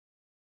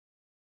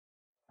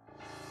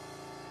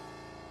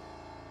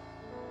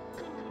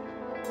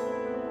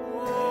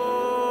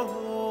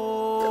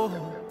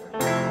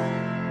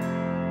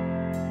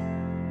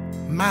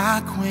my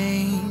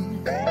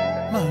queen,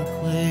 my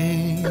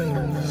queen.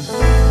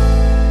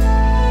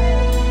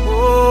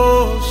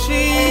 Oh,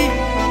 she,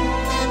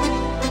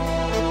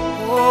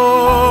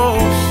 oh,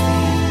 she.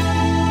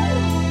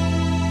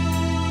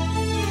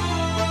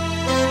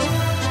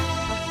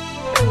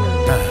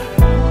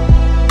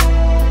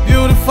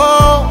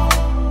 Beautiful,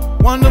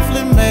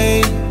 wonderfully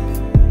made.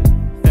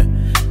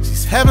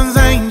 She's heaven's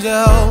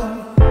angel.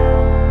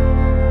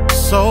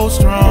 So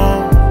strong,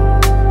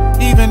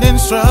 even in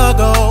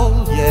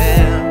struggle,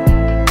 yeah.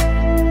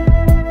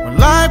 When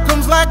life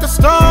comes like a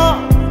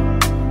storm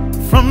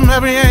from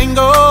every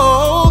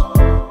angle,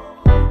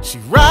 she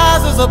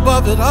rises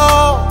above it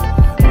all,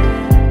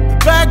 the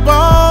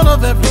backbone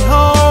of every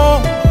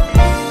home.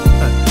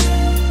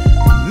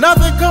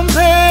 Nothing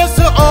compares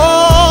to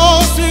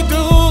all she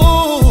do.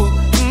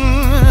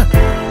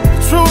 The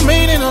true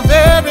meaning of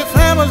every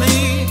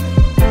family.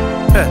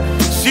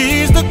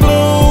 She's the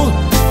glue.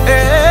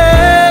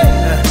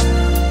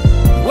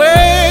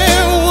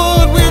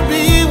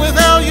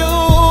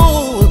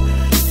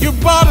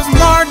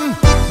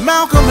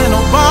 Malcolm and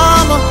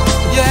Obama,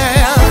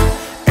 yeah,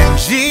 and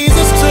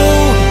Jesus too.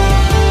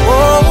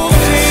 Oh,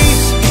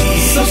 she's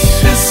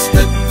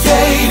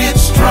sophisticated,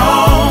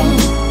 strong,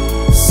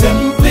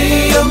 simply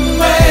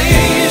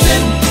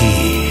amazing,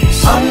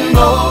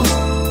 humble,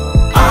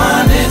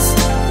 honest,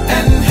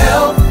 and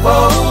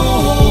helpful,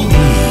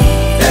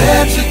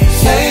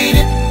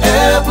 educated,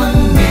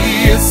 ebony,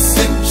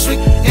 eccentric,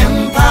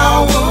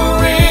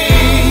 empowering.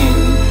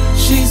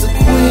 She's a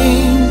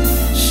queen,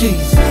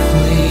 she's a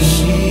queen.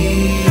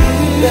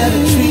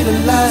 Better treat her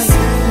like a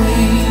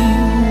queen.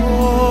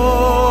 Oh,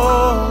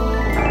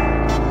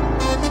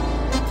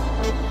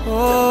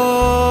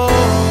 oh,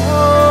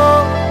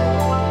 oh.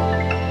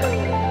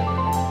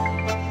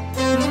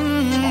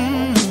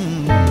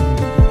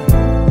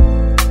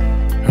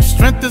 Her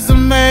strength is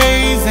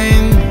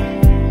amazing.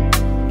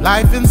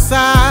 Life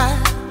inside,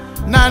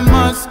 9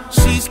 months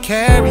she's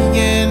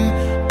carrying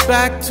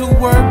back to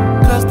work,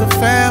 'cause the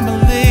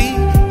family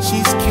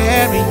she's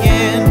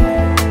carrying.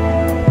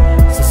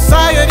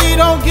 Society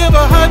don't give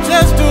her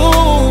just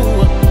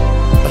due,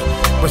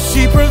 but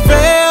she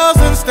prevails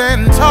and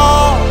stands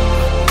tall.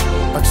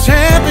 A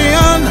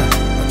champion,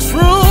 a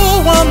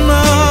true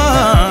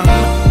woman.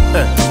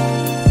 But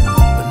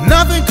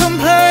nothing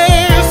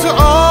compares to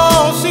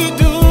all she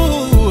do.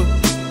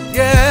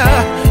 Yeah,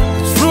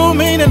 the true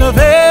meaning of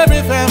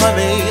every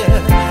family.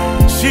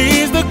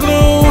 She's the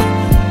glue.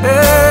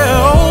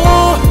 Yeah,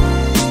 oh.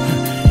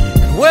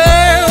 And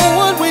where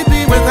would we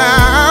be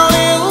without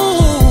you?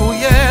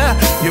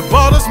 You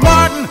bought us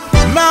Martin,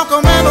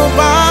 Malcolm, and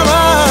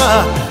Obama,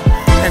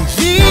 and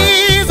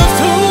Jesus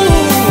too.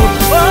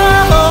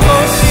 Oh,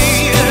 she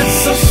is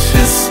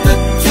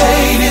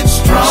sophisticated,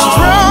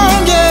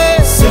 strong, yeah,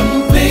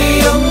 simply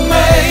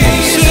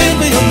amazing,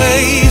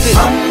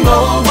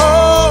 humble,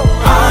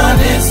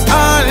 honest,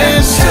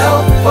 and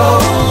helpful.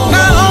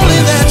 Not only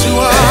that you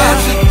are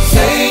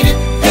educated,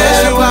 yes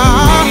you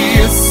are,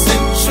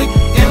 eccentric,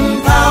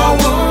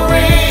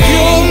 empowering.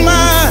 You're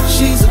mine,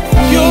 she's a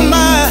queen. You're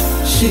mine.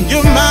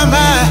 You're my.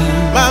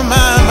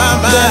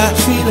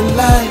 Treat her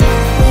like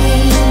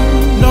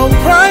no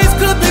price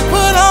could be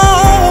put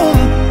on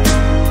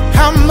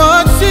how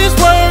much she's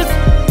worth.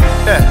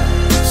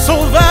 So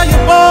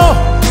valuable,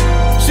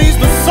 she's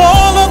the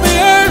soul of the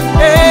earth.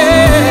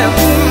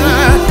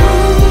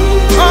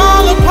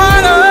 All a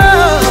part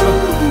of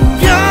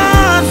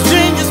God's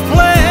genius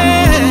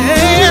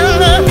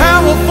plan.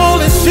 Powerful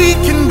as she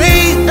can be,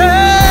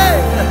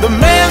 the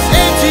man's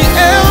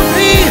H-E-L-P.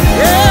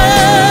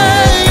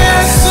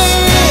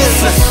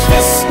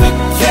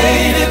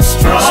 Sophisticated,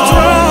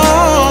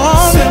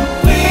 strong,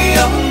 simply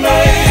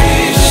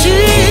amazing. She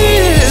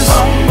is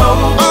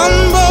humble,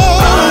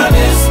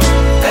 honest,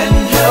 and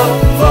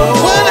helpful.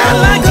 What I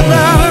like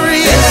about her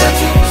is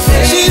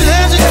she's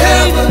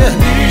educated.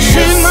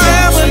 She's my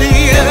ebony,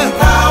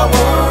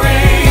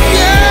 empowering.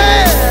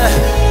 Yeah,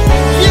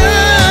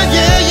 yeah,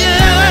 yeah,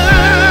 yeah.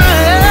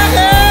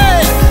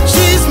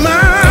 She's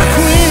my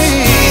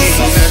queen.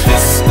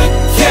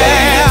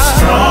 Sophisticated,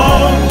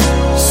 strong.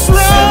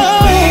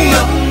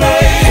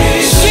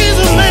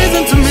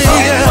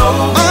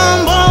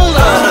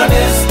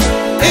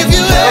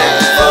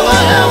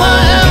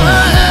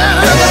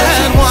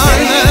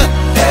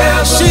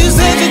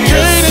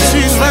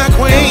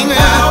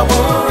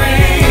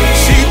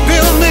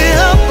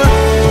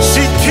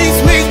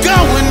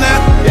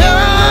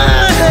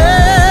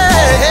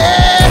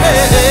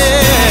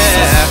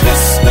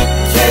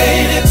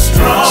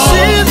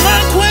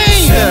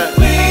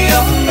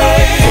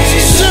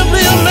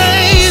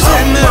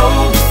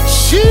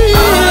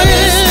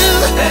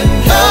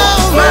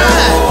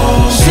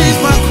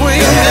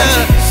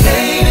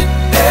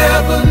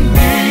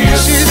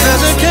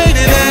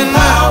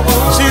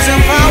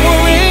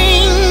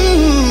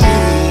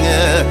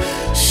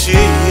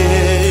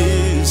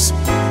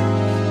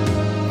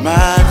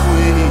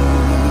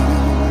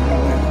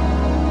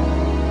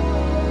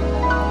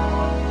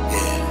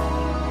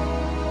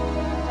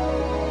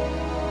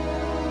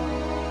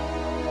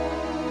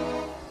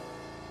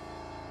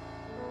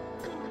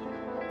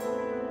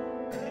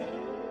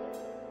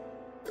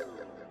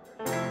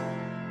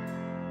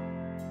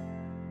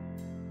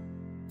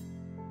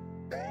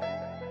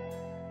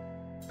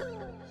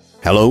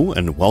 Hello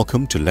and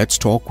welcome to Let's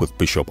Talk with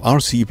Bishop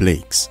R.C.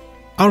 Blakes.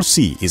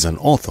 R.C. is an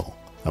author,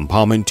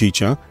 empowerment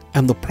teacher,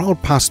 and the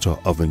proud pastor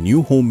of the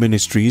New Home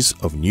Ministries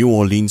of New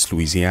Orleans,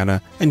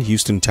 Louisiana and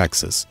Houston,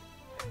 Texas.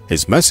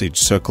 His message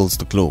circles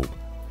the globe.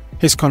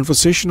 His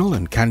conversational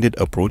and candid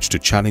approach to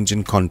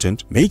challenging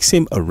content makes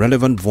him a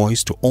relevant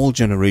voice to all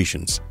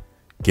generations.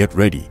 Get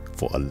ready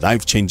for a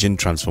life-changing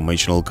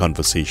transformational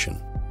conversation.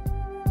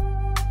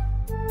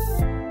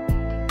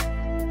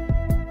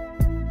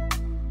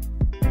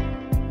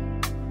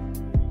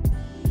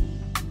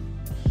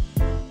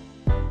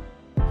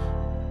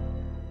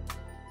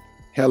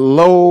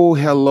 Hello.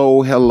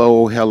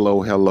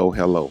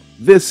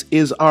 This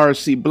is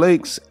R.C.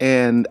 Blakes,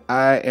 and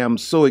I am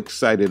so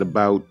excited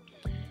about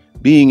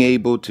being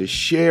able to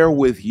share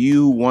with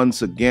you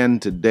once again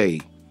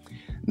today.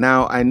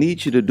 Now, I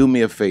need you to do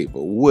me a favor.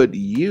 Would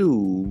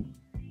you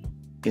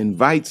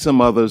invite some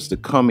others to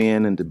come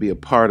in and to be a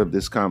part of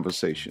this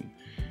conversation?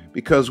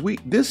 Because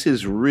this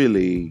is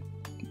really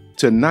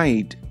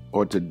tonight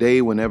or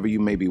today, whenever you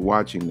may be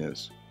watching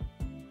this,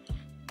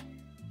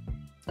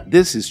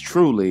 this is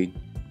truly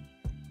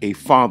a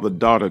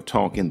father-daughter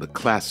talk in the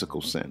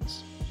classical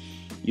sense.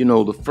 You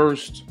know, the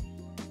first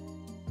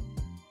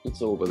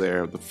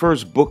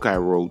book I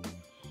wrote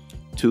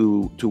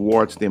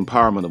towards the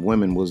empowerment of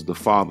women was the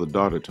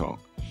father-daughter talk.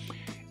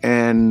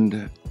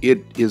 And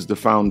it is the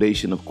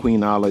foundation of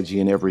Queenology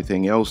and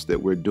everything else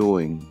that we're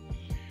doing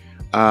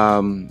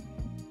around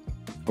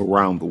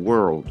the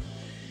world.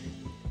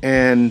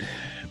 And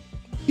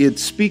it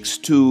speaks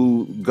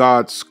to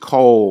God's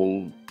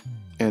call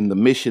and the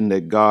mission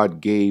that God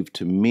gave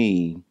to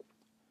me,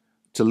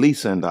 to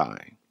Lisa and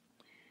I.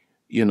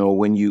 You know,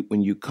 when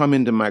you come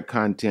into my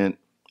content,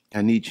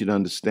 I need you to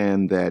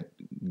understand that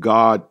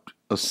God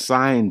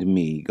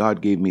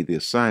gave me the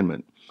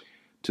assignment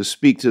to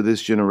speak to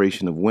this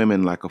generation of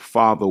women like a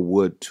father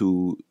would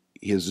to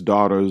his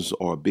daughters,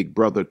 or a big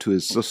brother to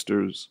his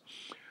sisters,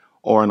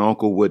 or an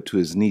uncle would to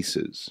his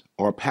nieces,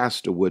 or a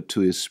pastor would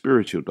to his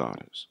spiritual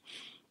daughters.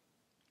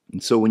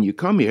 And so when you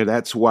come here,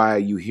 that's why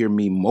you hear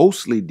me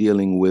mostly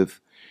dealing with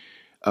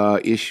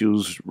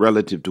issues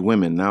relative to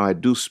women. Now, I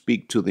do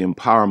speak to the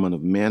empowerment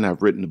of men.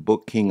 I've written a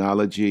book,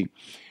 Queenology.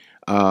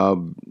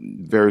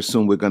 Very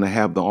soon we're going to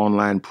have the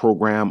online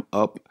program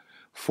up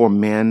for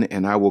men,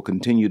 and I will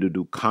continue to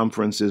do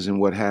conferences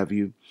and what have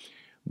you.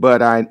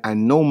 But I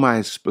know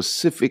my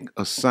specific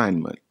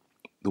assignment.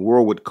 The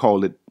world would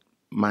call it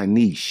my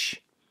niche.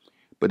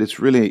 But it's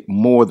really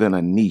more than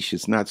a niche.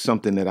 It's not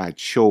something that I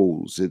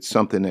chose. It's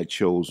something that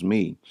chose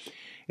me.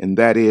 And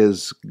that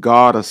is,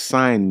 God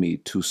assigned me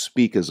to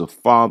speak as a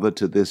father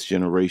to this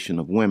generation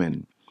of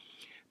women,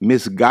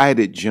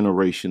 misguided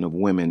generation of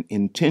women,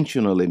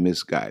 intentionally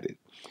misguided.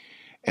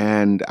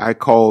 And I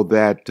call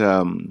that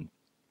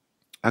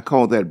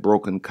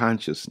broken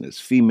consciousness,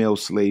 female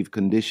slave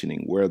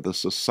conditioning, where the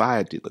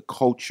society, the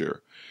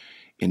culture,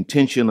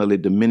 intentionally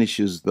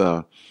diminishes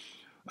the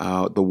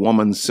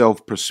woman's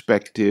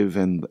self-perspective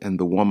and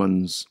the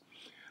woman's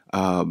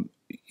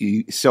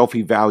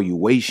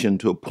self-evaluation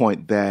to a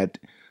point that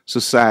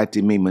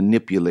society may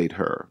manipulate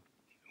her.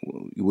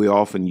 We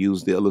often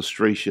use the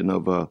illustration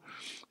of a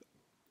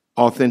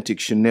authentic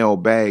Chanel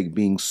bag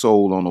being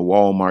sold on a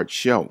Walmart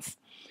shelf,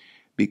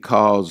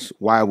 because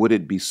why would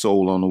it be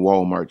sold on a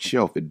Walmart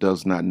shelf? It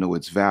does not know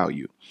its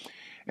value.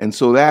 And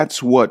so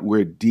that's what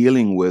we're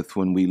dealing with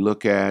when we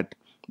look at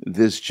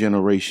this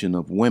generation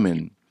of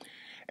women.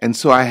 And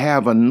so I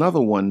have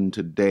another one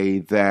today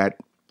that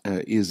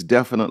is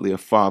definitely a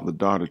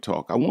father-daughter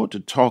talk. I want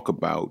to talk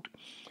about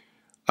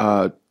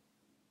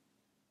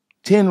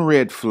 10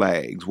 red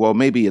flags, well,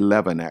 maybe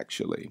 11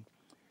 actually,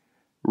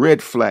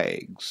 red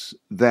flags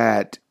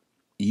that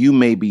you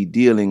may be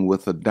dealing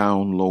with a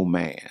down low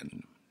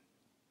man.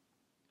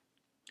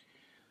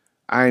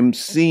 I'm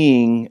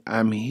hearing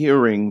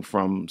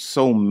from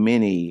so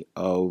many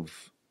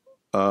of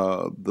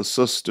the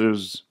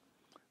sisters,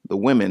 the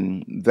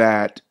women,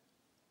 that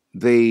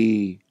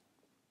they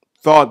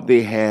thought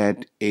they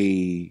had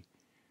a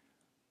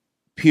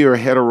pure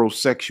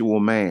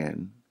heterosexual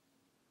man.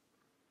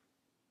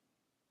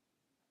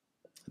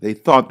 They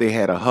thought they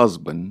had a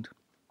husband,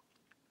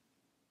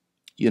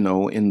 you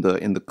know, in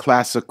the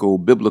classical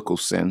biblical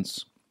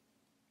sense,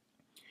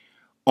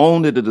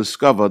 only to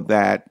discover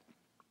that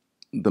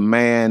the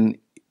man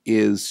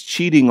is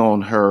cheating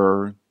on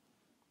her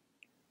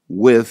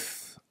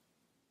with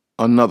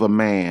another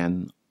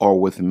man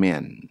or with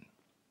men.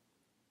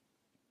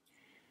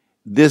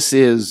 This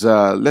is,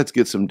 let's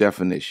get some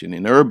definition.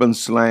 In urban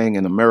slang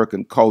and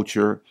American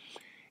culture,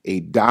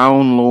 a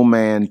down low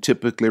man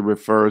typically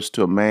refers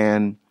to a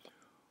man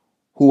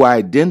who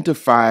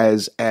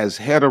identifies as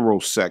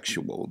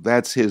heterosexual.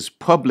 That's his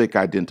public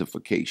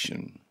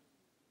identification.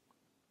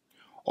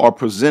 Or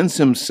presents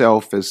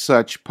himself as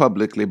such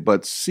publicly,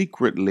 but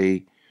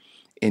secretly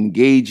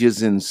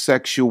engages in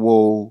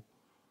sexual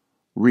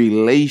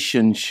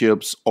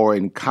relationships or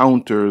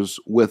encounters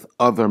with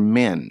other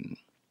men,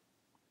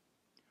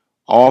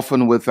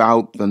 often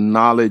without the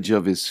knowledge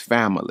of his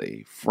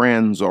family,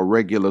 friends, or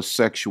regular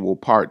sexual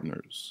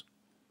partners.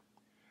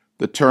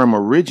 the term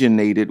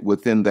originated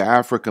within the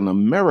African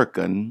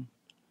American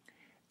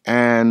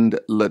and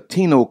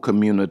Latino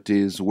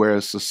communities where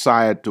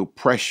societal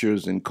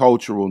pressures and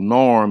cultural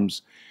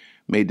norms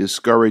may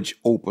discourage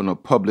open or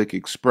public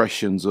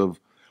expressions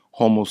of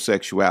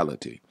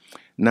homosexuality.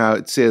 Now,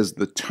 it says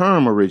the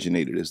term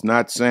originated. It's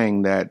not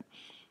saying that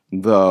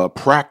the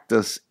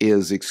practice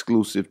is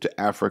exclusive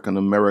to African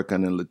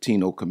American and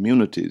Latino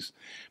communities,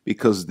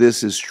 because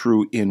this is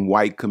true in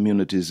white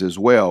communities as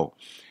well.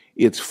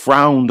 It's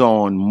frowned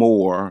on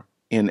more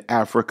in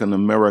African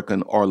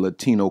American or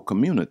Latino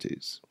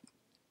communities.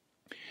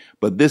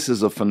 But this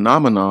is a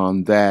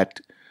phenomenon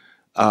that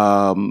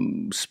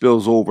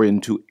spills over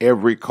into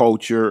every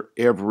culture,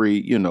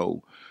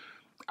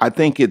 I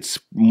think it's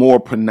more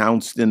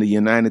pronounced in the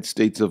United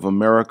States of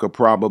America,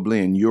 probably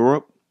in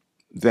Europe,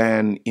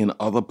 than in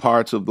other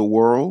parts of the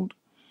world.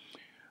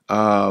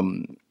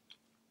 But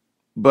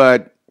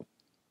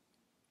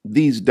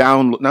these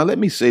now let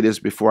me say this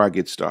before I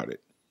get started.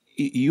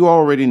 You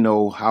already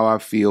know how I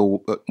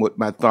feel, what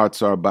my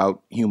thoughts are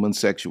about human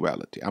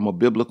sexuality. I'm a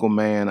biblical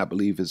man. I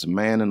believe it's a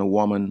man and a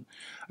woman.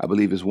 I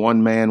believe it's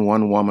one man,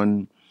 one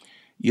woman,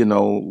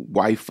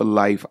 wife for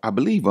life. I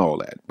believe all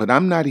that. But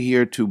I'm not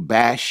here to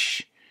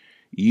bash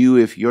you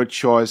if your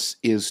choice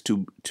is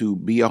to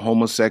be a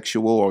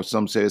homosexual, or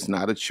some say it's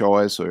not a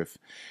choice, or if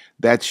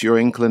that's your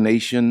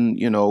inclination.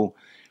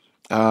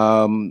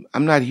 I'm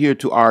not here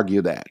to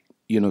argue that.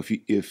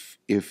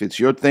 If it's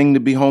your thing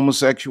to be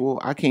homosexual,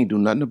 I can't do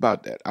nothing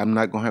about that. I'm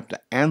not going to have to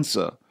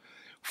answer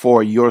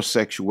for your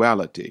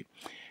sexuality.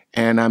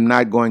 And I'm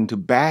not going to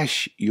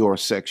bash your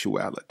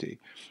sexuality.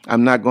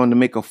 I'm not going to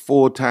make a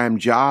full-time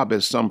job,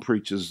 as some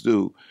preachers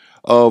do,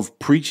 of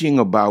preaching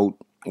about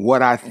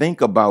what I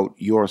think about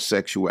your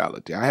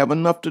sexuality. I have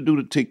enough to do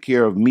to take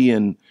care of me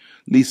and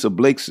Lisa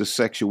Blakes'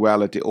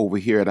 sexuality over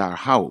here at our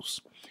house.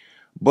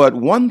 But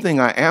one thing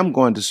I am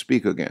going to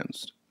speak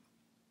against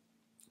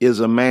is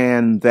a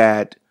man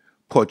that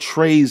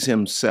portrays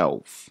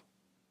himself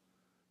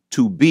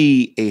to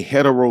be a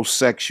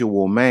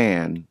heterosexual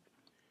man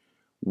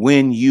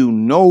when you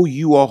know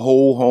you are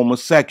whole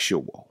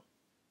homosexual.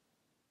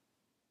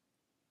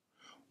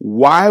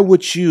 Why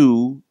would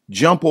you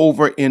jump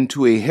over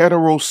into a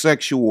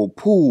heterosexual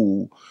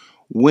pool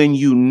when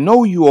you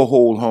know you are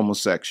whole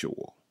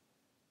homosexual?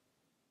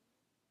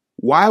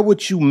 Why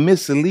would you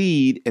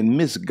mislead and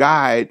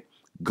misguide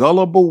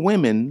gullible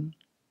women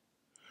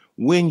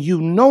when you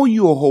know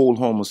you're a whole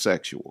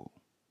homosexual?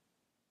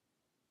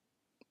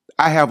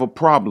 I have a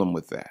problem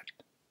with that.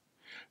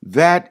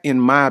 That,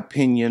 in my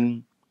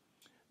opinion,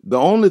 the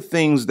only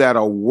things that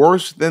are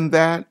worse than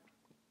that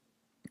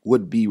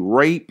would be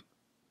rape,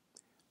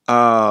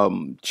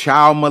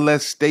 child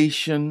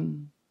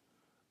molestation,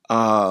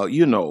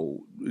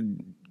 those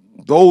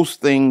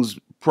things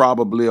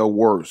probably are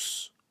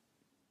worse.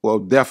 Well,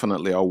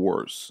 definitely are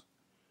worse.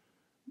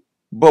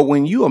 But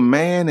when you're a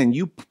man and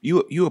you're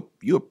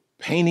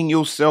painting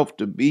yourself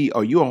to be,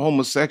 or you're a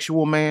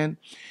homosexual man,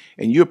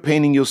 and you're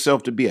painting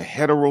yourself to be a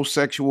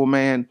heterosexual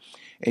man,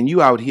 and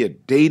you out here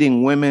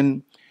dating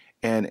women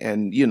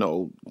and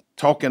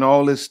talking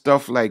all this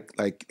stuff like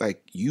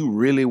you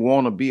really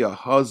want to be a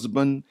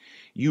husband,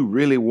 you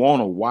really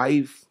want a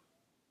wife.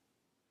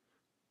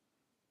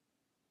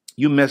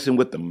 You messing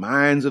with the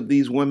minds of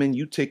these women.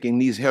 You taking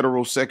these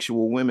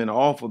heterosexual women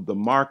off of the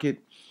market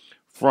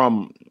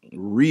from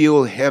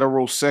real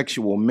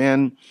heterosexual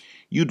men.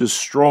 You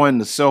destroying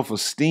the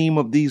self-esteem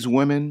of these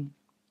women.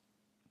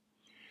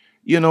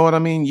 You know what I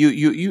mean?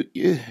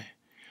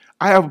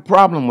 I have a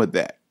problem with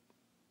that.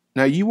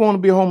 Now, you want to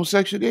be a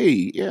homosexual?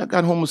 Hey, yeah, I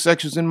got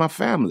homosexuals in my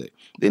family.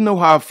 They know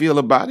how I feel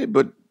about it,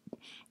 but,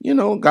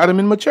 got them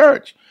in my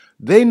church.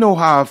 They know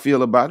how I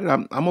feel about it.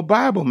 I'm a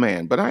Bible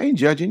man, but I ain't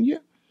judging you.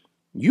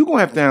 You're going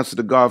to have to answer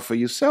to God for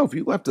yourself.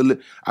 You're going to have to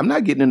live. I'm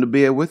not getting into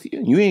bed with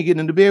you. You ain't getting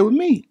into bed with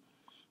me.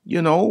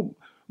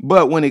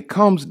 But when it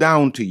comes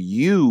down to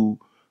you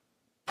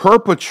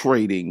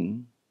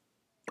perpetrating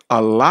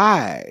a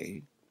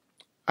lie,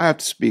 I have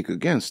to speak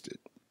against it.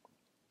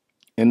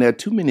 And there are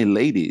too many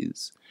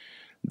ladies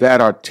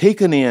that are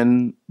taken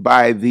in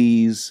by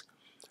these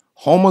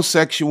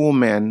homosexual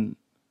men.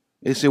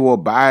 They say, well,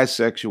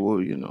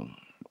 bisexual,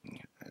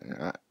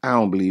 I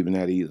don't believe in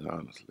that either,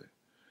 honestly.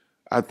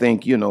 I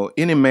think,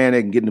 any man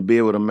that can get in the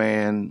bed with a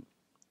man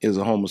is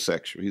a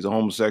homosexual. He's a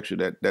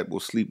homosexual that will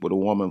sleep with a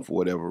woman for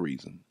whatever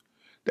reason.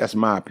 That's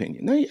my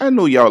opinion. Now, I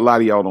know a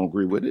lot of y'all don't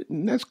agree with it,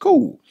 and that's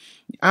cool.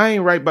 I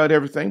ain't right about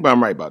everything, but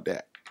I'm right about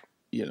that.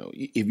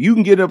 If you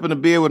can get up in the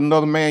bed with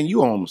another man,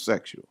 you're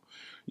homosexual.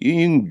 You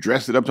can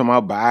dress it up to my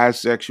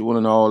bisexual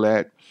and all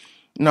that.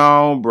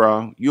 No,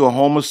 bro, you're a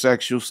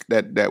homosexual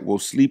that will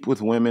sleep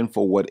with women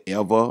for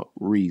whatever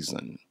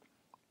reason.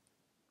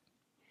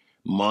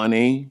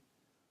 Money,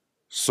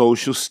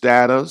 social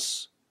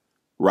status,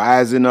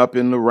 rising up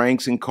in the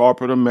ranks in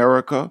corporate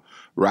America,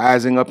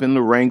 rising up in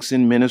the ranks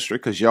in ministry,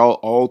 because y'all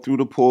all through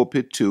the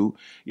pulpit too.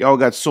 Y'all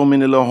got so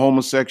many little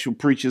homosexual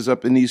preachers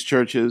up in these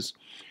churches.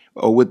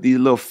 or with these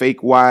little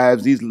fake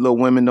wives. These little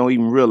women don't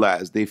even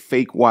realize they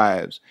fake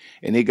wives,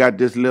 and they got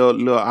this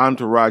little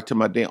entourage to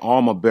my damn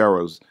armor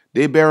bearers.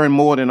 They bearing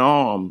more than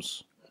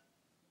arms.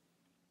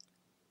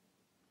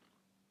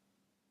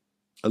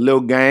 A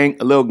little gang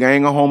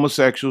of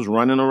homosexuals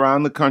running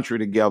around the country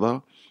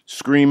together,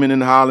 screaming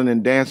and hollering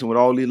and dancing with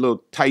all these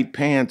little tight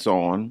pants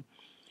on.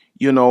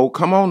 You know,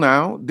 come on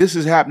now. This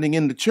is happening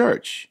in the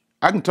church.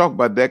 I can talk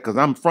about that because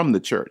I'm from the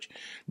church.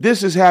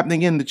 This is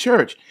happening in the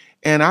church.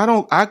 And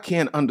I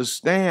can't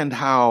understand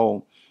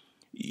how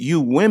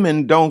you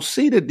women don't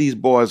see that these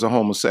boys are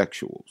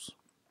homosexuals.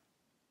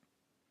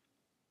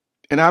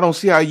 And I don't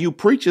see how you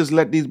preachers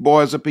let these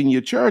boys up in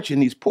your church in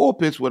these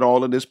pulpits with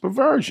all of this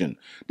perversion.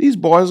 These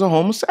boys are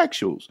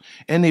homosexuals,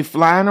 and they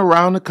flying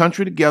around the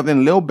country together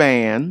in little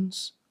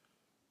bands.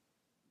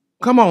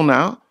 Come on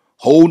now,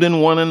 holding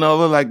one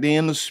another like they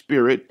in the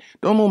spirit.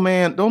 Don't no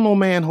man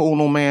hold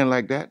no man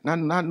like that. Not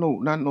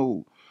no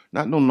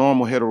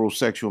normal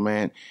heterosexual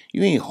man.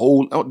 You ain't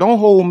don't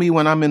hold me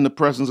when I'm in the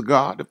presence of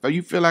God. If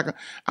you feel like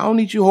I don't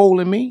need you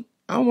holding me.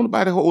 I don't want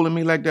nobody holding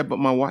me like that but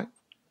my wife.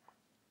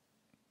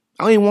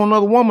 I don't even want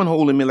another woman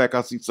holding me like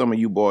I see some of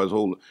you boys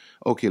holding.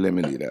 Okay, let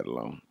me leave that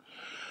alone.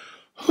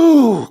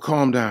 Whew,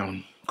 calm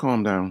down.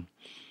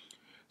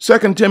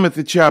 2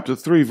 Timothy chapter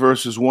 3,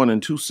 verses 1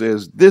 and 2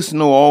 says, "This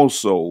know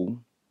also,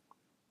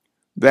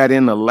 that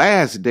in the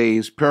last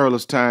days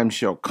perilous times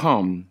shall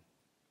come,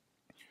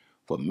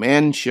 for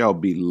men shall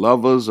be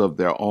lovers of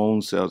their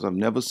own selves." I've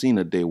never seen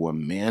a day where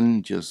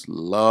men just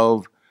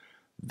love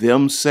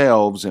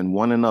themselves and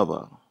one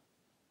another.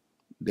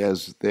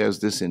 There's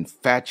this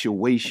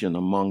infatuation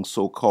among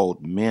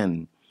so-called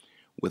men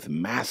with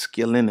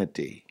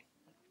masculinity,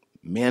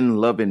 men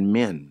loving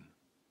men.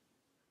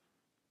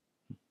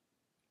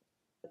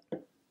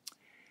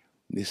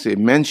 They say,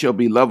 "Men shall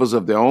be lovers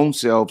of their own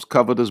selves,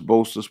 covetous,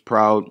 boasters,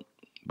 proud,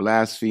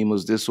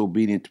 blasphemers,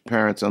 disobedient to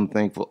parents,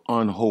 unthankful,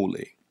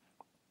 unholy."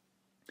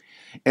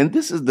 And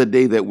this is the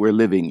day that we're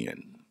living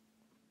in.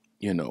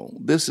 You know,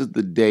 this is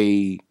the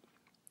day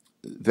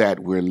that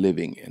we're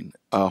living in.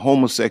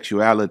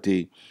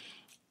 Homosexuality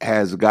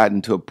has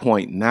gotten to a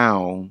point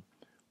now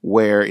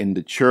where in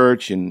the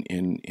church,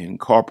 in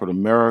corporate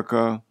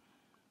America,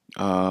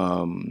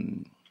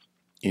 in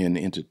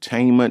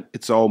entertainment,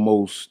 it's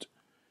almost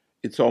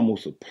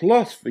a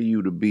plus for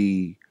you to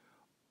be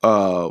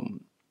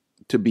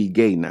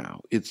gay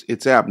now.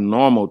 It's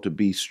abnormal to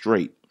be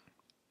straight,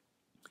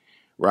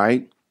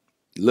 right?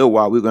 A little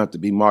while we're going to have to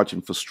be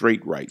marching for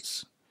straight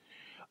rights.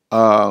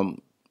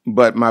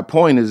 But my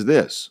point is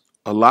this.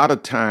 A lot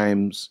of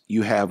times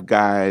you have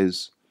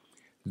guys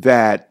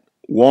that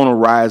want to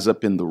rise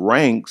up in the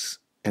ranks,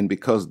 and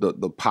because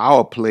the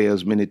power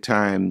players many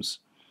times,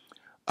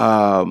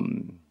 because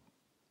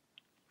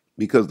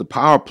the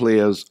power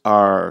players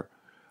are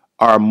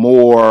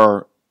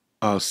more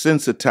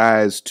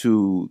sensitized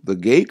to the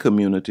gay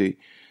community,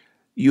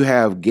 you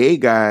have gay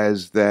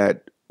guys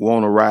that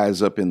want to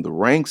rise up in the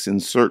ranks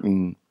in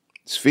certain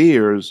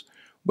spheres,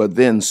 but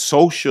then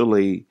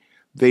socially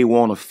they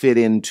want to fit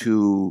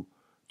into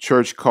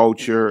church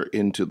culture,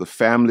 into the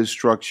family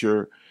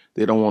structure.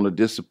 They don't want to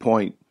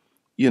disappoint,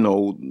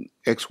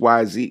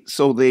 XYZ.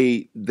 So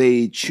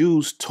they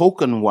choose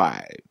token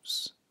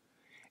wives.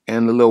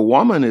 And the little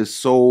woman is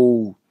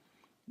so,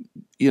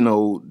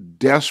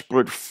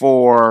 desperate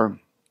for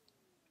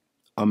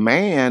a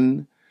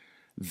man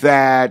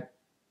that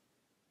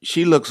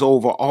she looks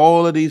over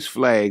all of these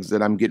flags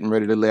that I'm getting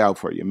ready to lay out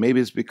for you. Maybe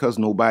it's because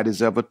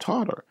nobody's ever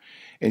taught her.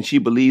 And she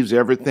believes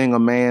everything a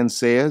man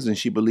says, and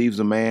she believes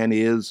a man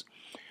is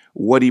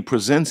what he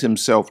presents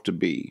himself to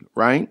be,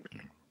 right?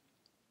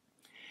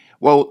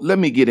 Well, let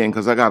me get in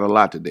because I got a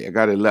lot today. I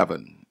got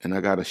 11, and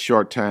I got a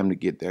short time to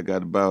get there. I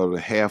got about a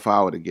half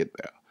hour to get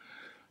there.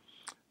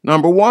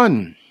 Number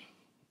one,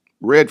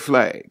 red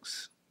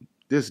flags.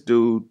 This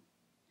dude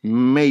I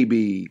may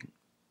be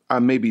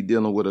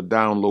dealing with a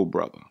down low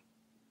brother.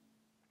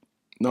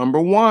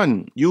 Number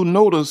one, you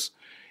notice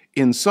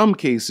in some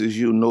cases,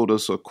 you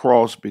notice a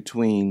cross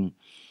between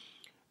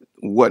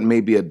what may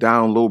be a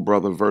down low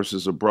brother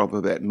versus a brother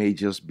that may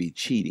just be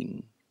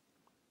cheating.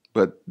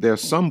 But there are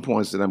some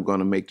points that I'm going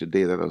to make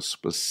today that are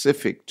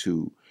specific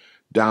to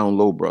down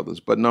low brothers.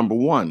 But number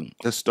one,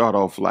 let's start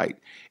off light.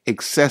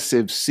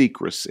 Excessive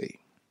secrecy.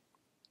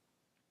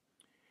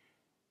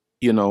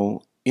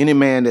 Any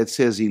man that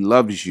says he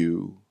loves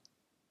you,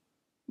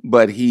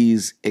 but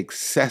he's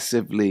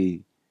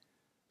excessively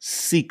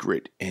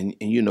secret. And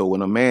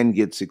when a man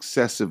gets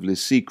excessively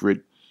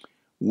secret,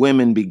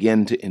 women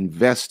begin to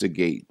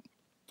investigate.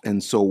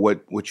 And so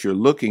what you're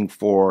looking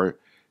for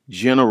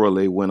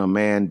generally when a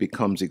man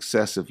becomes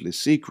excessively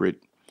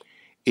secret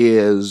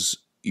is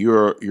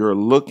you're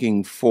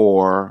looking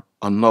for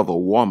another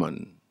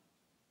woman.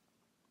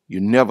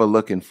 You're never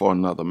looking for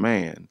another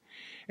man.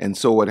 And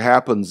so what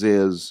happens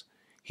is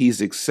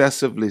he's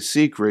excessively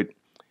secret.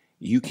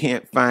 You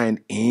can't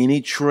find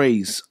any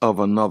trace of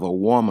another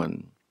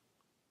woman.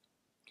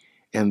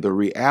 And the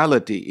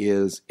reality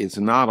is it's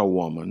not a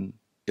woman,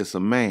 it's a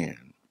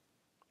man.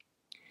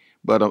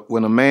 But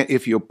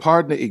if your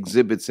partner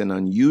exhibits an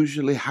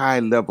unusually high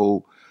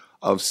level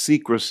of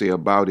secrecy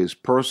about his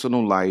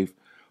personal life,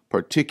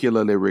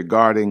 particularly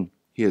regarding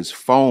his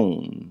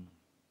phone,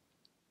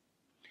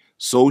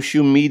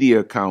 social media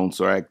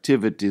accounts, or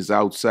activities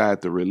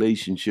outside the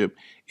relationship,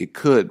 it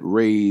could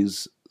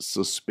raise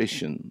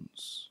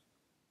suspicions.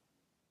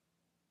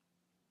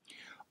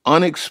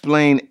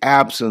 Unexplained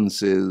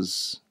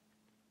absences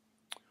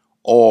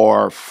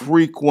or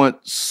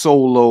frequent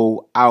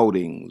solo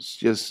outings,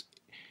 just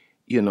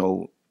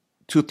 2-3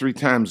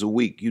 times a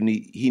week,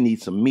 he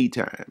needs some me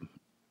time.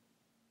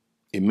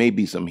 It may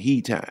be some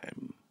he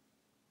time,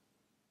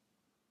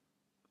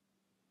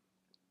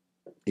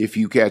 if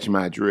you catch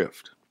my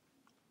drift.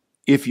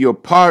 If your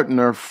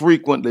partner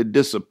frequently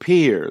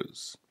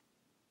disappears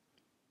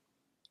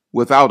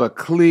without a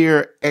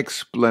clear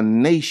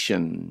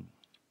explanation,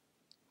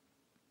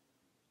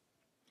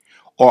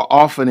 or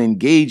often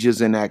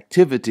engages in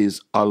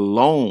activities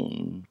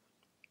alone,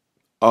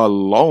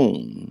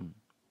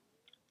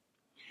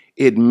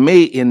 it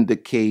may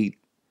indicate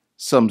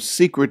some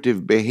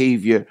secretive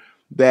behavior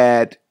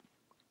that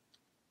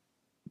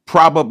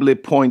probably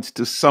points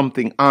to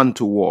something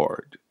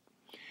untoward.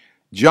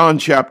 John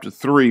chapter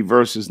 3,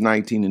 verses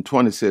 19 and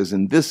 20 says,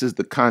 "And this is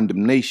the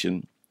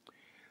condemnation,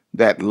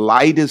 that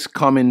light is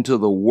come into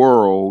the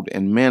world,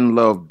 and men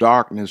love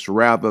darkness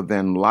rather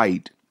than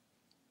light,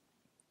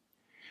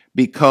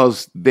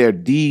 because their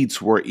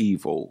deeds were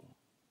evil.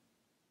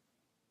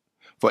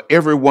 For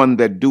everyone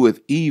that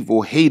doeth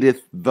evil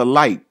hateth the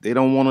light." They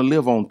don't want to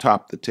live on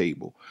top of the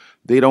table.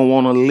 They don't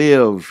want to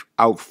live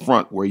out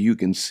front where you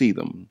can see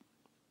them.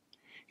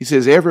 He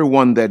says,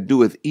 "Everyone that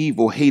doeth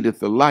evil hateth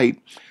the light,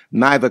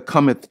 neither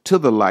cometh to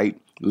the light,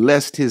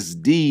 lest his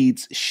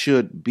deeds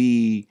should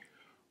be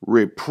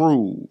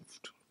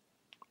reproved,"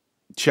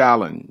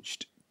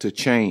 challenged to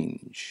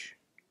change.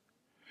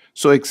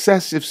 So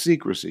excessive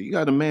secrecy. You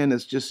got a man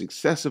that's just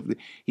excessively,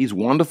 he's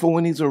wonderful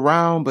when he's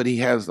around, but he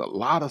has a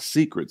lot of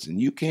secrets, and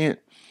you can't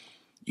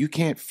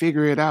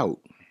figure it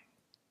out.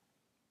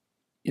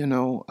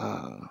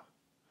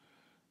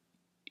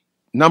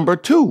 Number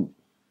two,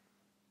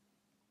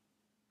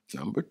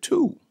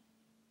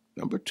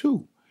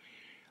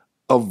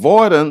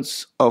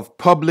 avoidance of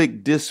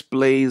public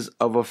displays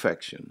of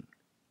affection.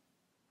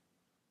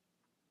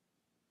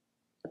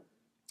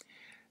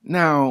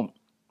 Now,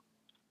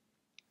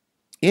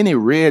 any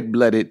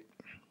red-blooded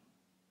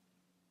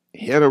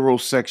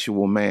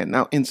heterosexual man,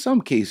 now in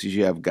some cases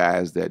you have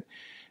guys that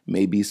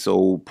may be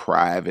so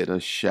private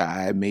or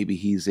shy, maybe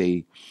he's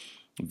a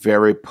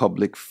very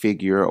public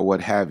figure or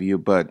what have you,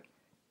 but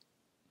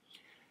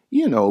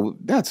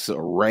that's a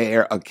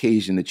rare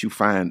occasion that you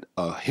find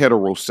a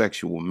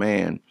heterosexual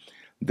man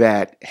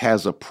that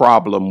has a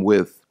problem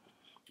with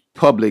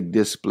public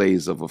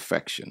displays of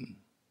affection.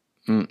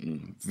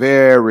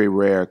 Very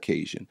rare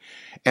occasion.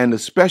 And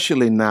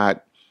especially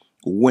not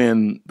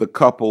when the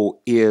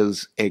couple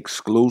is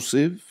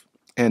exclusive,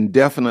 and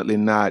definitely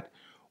not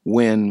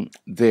when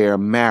they're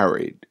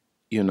married.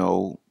 I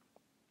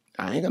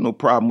ain't got no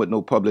problem with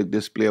no public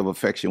display of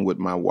affection with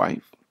my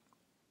wife.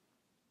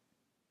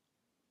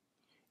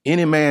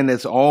 Any man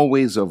that's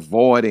always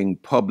avoiding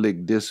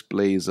public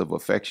displays of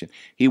affection,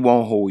 he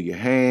won't hold your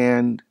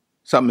hand,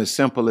 something as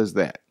simple as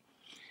that.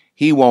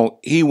 He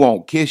won't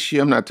kiss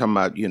you. I'm not talking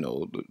about,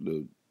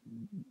 the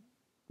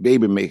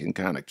baby making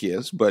kind of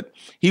kiss, but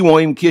he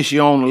won't even kiss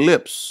you on the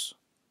lips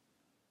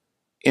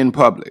in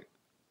public.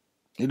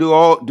 You do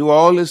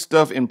all this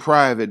stuff in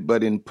private,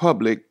 but in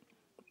public,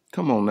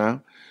 come on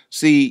now.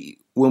 See,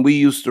 when we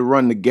used to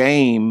run the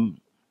game,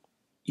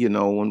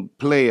 when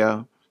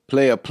player,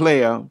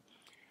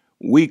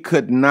 we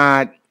could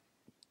not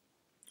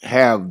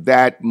have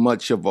that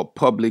much of a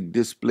public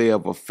display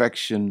of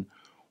affection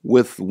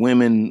with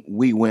women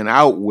we went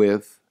out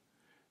with,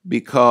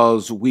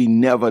 because we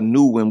never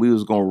knew when we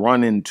was going to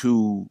run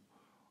into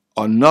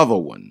another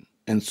one.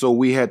 And so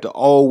we had to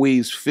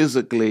always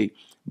physically,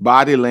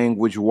 body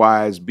language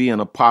wise, be in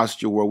a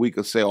posture where we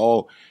could say,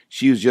 "Oh,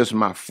 she was just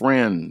my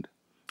friend,"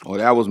 or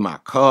 "that was my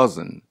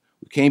cousin."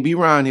 We can't be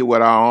around here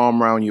with our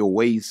arm around your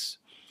waist.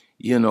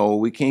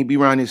 We can't be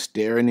around here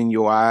staring in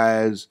your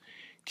eyes,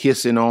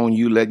 kissing on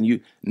you, letting you,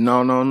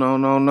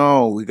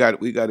 no. We got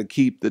to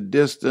keep the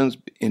distance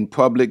in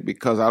public,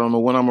 because I don't know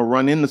when I'm going to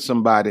run into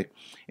somebody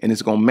and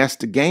it's going to mess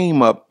the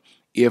game up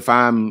if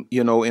I'm,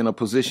 in a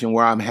position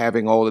where I'm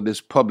having all of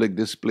this public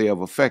display of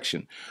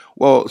affection.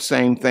 Well,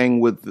 same thing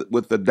with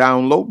the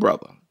down low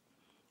brother.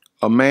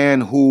 A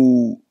man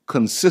who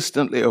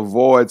consistently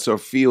avoids or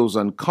feels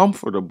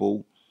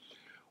uncomfortable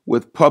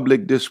with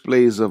public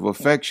displays of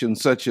affection,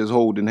 such as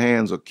holding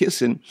hands or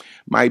kissing,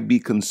 might be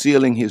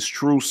concealing his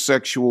true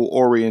sexual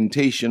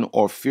orientation,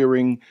 or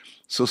fearing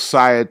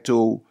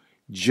societal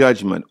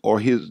judgment, or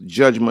his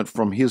judgment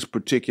from his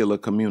particular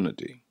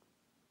community.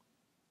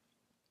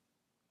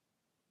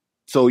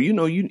 So,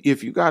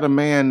 if you got a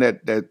man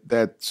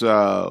that's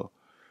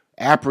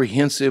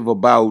apprehensive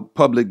about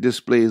public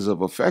displays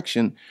of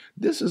affection,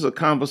 this is a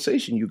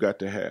conversation you got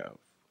to have.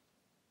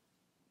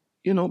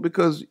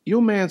 because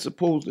your man's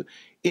supposed to.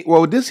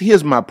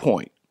 Here's my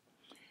point.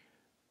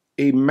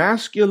 A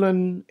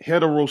masculine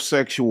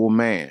heterosexual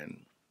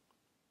man,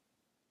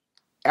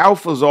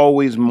 alphas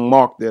always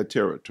mark their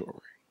territory.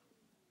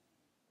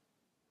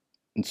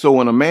 And so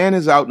when a man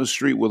is out in the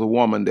street with a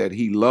woman that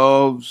he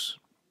loves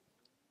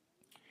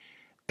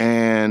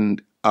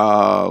and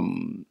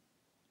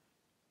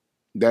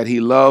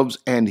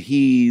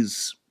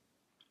he's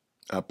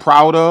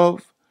proud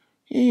of,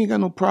 he ain't got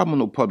no problem with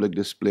no public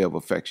display of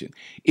affection.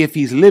 If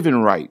he's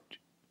living right.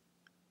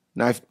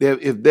 Now,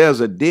 if there's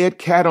a dead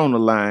cat on the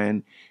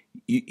line,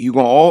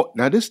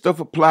 now this stuff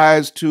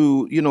applies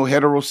to,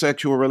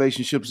 heterosexual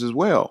relationships as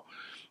well.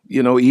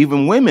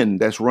 Even women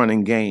that's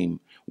running game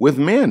with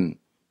men,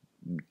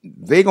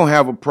 they gonna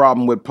have a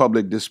problem with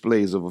public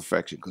displays of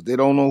affection because they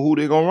don't know who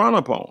they're gonna run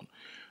upon.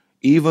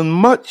 Even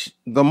much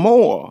the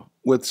more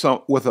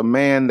with a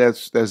man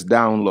that's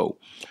down low.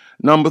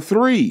 Number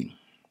 3.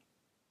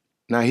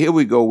 Now here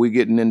we go. We're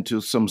getting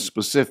into some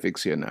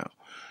specifics here now.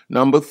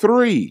 Number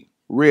 3,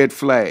 red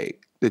flag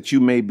that you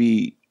may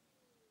be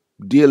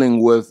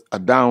dealing with a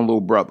down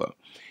low brother.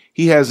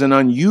 He has an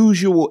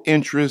unusual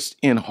interest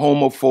in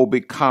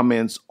homophobic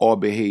comments or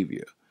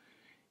behavior.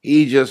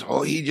 He just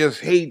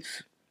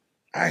hates.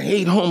 I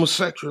hate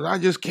homosexuals.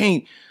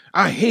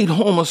 I hate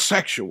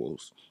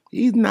homosexuals.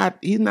 He's not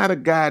a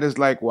guy that's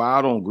like, well,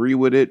 I don't agree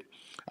with it.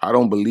 I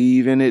don't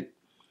believe in it.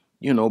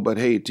 But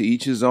hey, to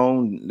each his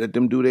own, let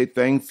them do their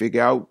thing,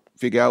 figure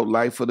out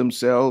life for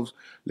themselves,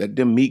 let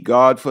them meet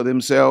God for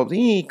themselves.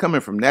 He ain't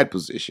coming from that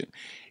position.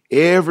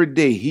 Every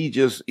day he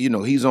just,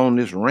 he's on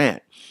this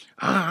rant.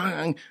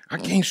 I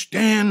can't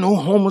stand no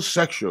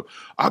homosexual.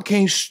 I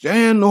can't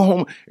stand no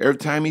homo. Every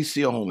time he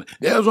see a homo,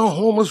 there's a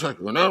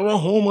homosexual, there's a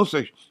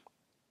homosexual.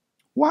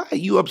 Why are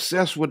you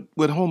obsessed with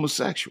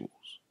homosexuals?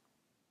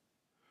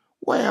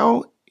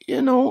 Well,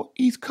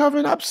 he's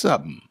covering up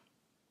something.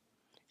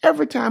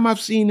 Every time I've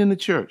seen in the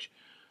church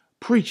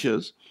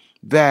preachers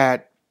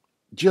that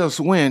just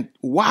went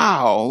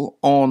wild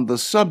on the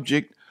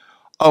subject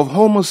of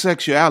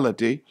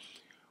homosexuality,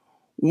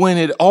 when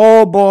it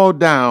all boiled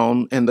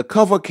down and the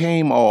cover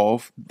came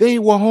off, they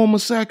were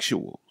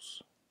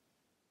homosexuals.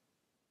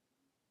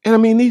 And I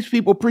mean, these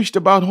people preached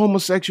about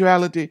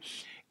homosexuality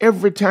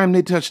every time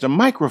they touched a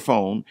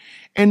microphone,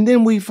 and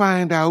then we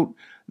find out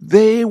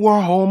they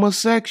were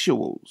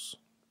homosexuals.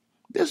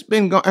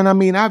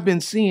 I've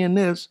been seeing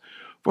this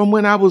from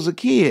when I was a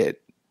kid.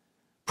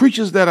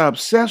 Preachers that are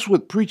obsessed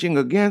with preaching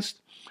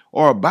against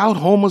or about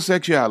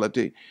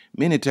homosexuality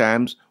many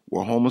times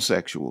were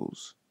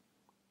homosexuals.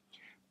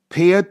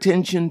 Pay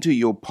attention to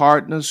your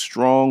partner's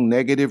strong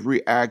negative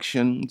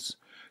reactions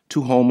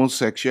to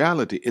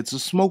homosexuality. It's a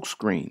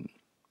smokescreen.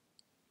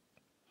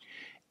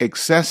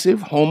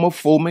 Excessive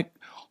homophobic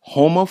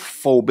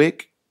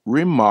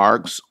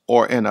remarks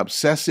or an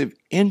obsessive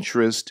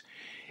interest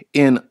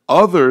in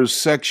others'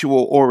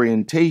 sexual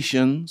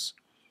orientations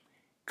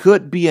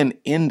could be an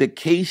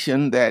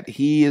indication that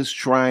he is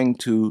trying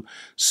to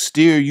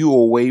steer you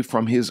away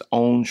from his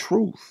own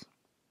truth.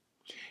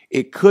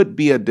 It could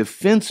be a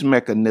defense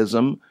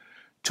mechanism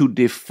to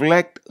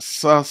deflect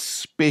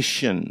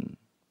suspicion.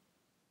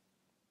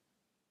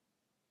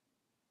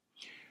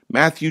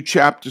 Matthew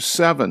chapter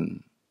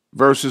 7,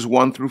 verses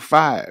 1 through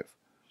 5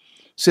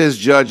 says,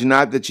 "Judge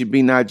not that ye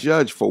be not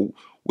judged, for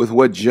with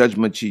what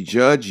judgment ye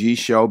judge, ye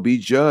shall be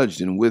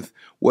judged, and with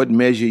what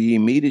measure ye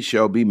mete, it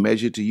shall be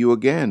measured to you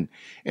again.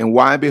 And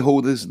why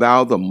beholdest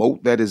thou the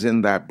mote that is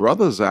in thy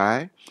brother's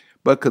eye,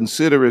 but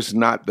considerest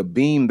not the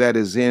beam that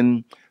is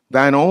in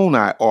thine own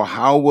eye? Or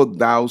how wilt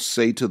thou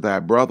say to thy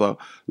brother,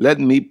 let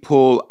me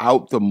pull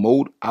out the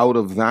mote out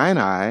of thine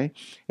eye,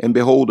 and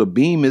behold, a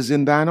beam is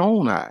in thine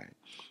own eye?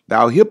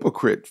 Thou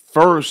hypocrite,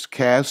 first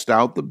cast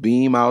out the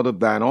beam out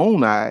of thine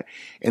own eye,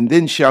 and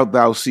then shalt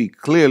thou see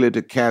clearly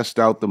to cast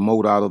out the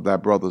mote out of thy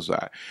brother's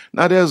eye."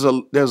 Now there's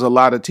a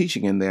lot of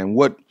teaching in there, and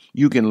what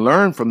you can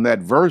learn from that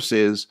verse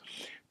is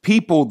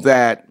people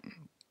that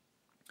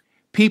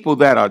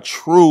are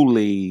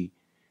truly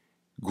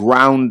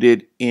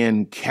grounded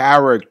in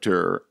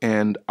character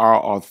and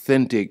are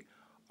authentic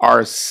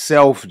are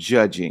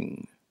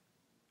self-judging.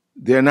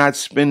 They're not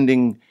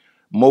spending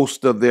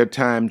most of their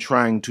time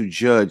trying to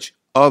judge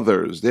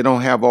others. They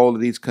don't have all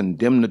of these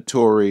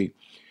condemnatory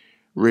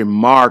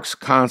remarks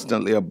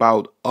constantly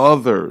about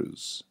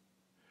others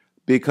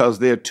because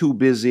they're too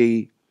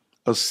busy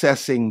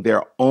assessing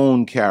their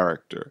own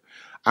character.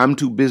 I'm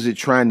too busy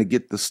trying to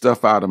get the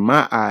stuff out of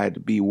my eye to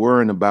be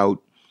worrying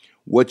about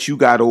what you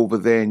got over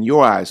there in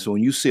your eye. So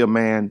when you see a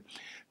man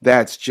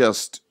that's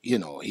just,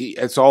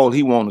 that's all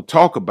he want to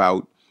talk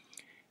about,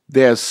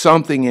 there's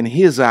something in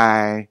his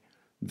eye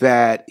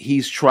that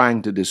he's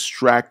trying to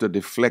distract or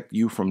deflect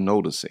you from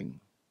noticing.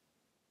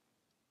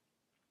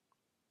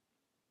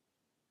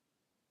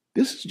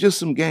 This is just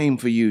some game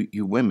for you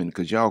women,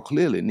 because y'all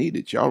clearly need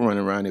it. Y'all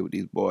running around here with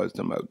these boys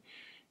talking about,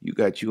 you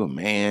got you a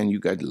man, you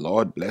got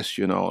Lord bless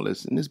you and all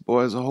this. And this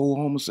boy is a whole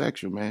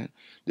homosexual, man.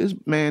 This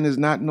man is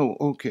not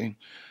okay.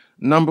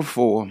 Number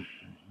 4.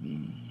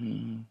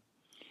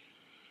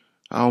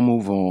 I'll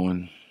move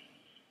on.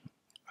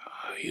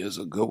 here's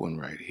a good one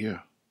right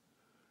here.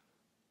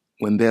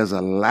 When there's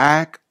a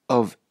lack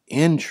of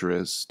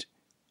interest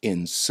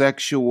in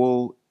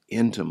sexual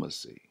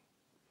intimacy.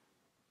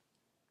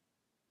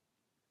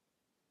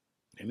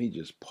 Let me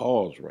just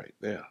pause right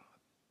there.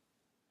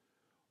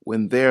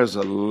 When there's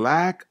a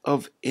lack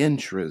of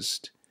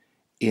interest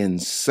in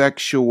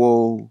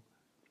sexual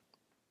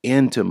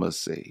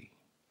intimacy.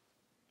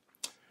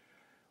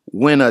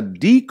 When a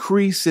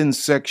decrease in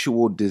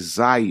sexual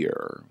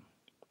desire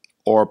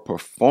or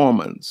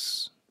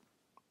performance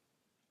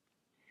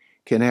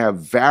can have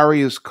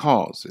various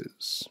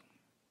causes.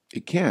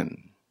 It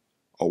can,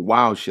 or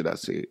while should I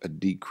say, a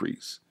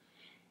decrease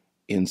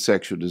in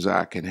sexual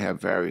desire can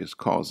have various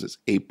causes.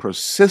 A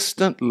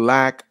persistent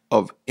lack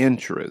of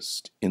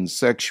interest in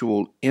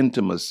sexual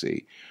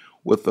intimacy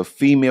with a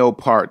female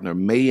partner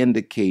may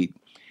indicate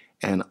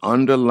an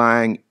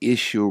underlying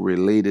issue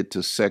related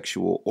to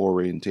sexual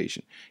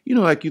orientation. You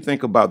know, like you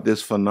think about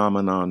this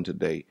phenomenon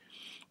today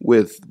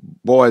with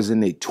boys in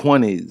their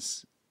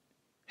 20s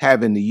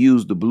having to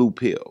use the blue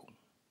pill.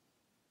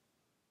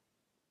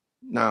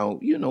 Now,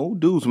 you know,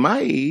 dudes my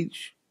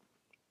age,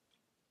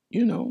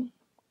 you know,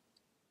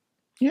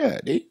 yeah,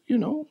 they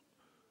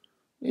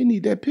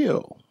need that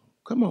pill.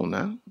 Come on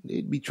now.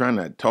 They'd be trying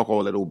to talk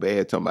all that old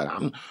bad, talking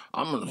about,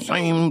 I'm the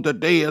same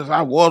today as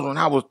I was when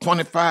I was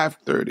 25,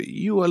 30.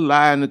 You are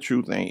lying, the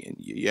truth ain't.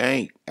 You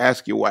ain't.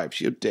 Ask your wife.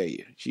 She'll tell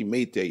you. She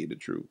may tell you the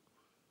truth.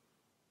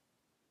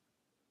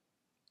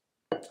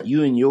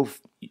 You in your,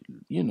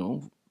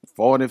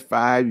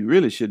 45, you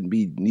really shouldn't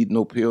be needing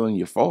no pill in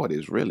your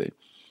 40s, really.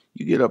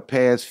 You get up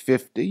past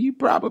 50, you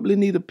probably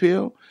need a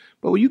pill.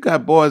 But when you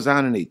got boys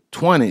out in their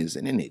 20s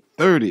and in their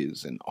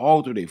 30s and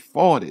all through their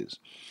 40s,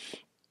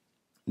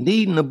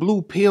 needing a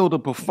blue pill to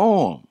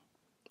perform,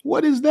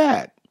 what is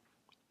that?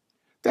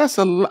 That's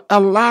a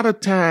lot of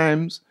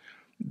times,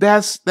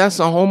 that's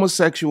a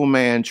homosexual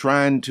man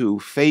trying to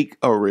fake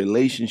a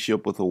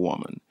relationship with a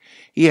woman.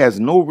 He has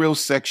no real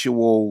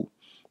sexual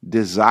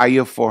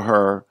desire for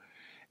her.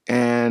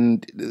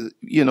 And,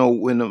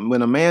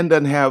 when a man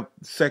doesn't have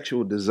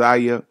sexual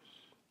desire,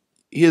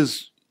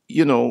 his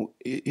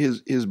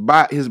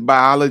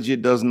biology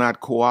does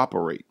not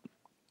cooperate.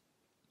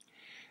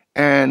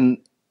 And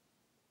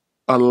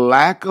a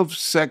lack of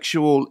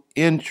sexual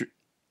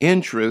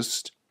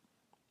interest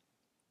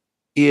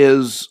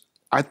is,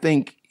 I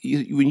think,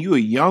 when you're a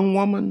young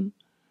woman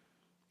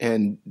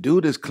and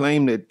dude has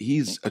claimed that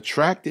he's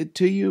attracted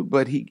to you,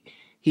 but he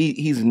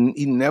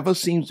never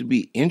seems to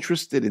be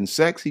interested in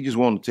sex. He just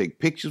wants to take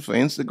pictures for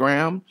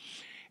Instagram,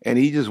 and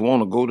he just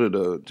want to go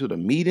to the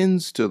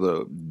meetings, to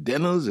the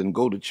dinners, and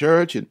go to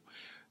church and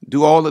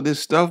do all of this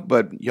stuff.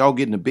 But y'all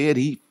get in the bed,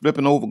 he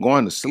flipping over,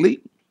 going to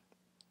sleep.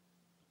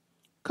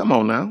 Come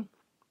on now,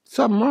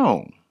 something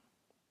wrong.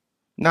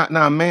 Now,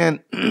 a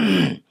man,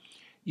 a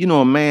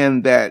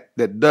man that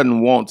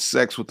doesn't want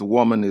sex with a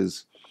woman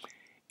is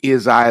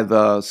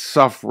either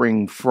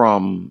suffering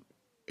from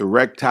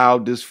erectile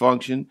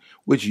dysfunction,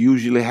 which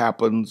usually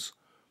happens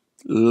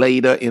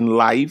later in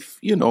life,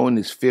 in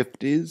his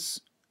 50s.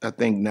 I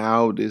think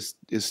now this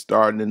is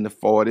starting in the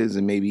 40s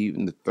and maybe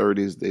even the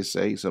 30s, they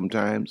say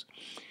sometimes.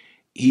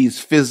 He's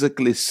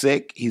physically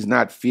sick. He's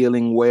not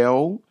feeling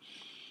well.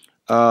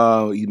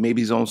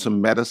 Maybe he's on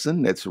some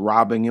medicine that's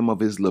robbing him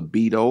of his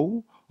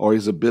libido or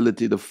his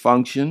ability to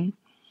function.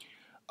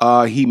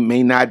 He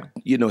may not,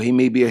 he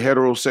may be a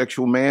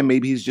heterosexual man.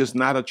 Maybe he's just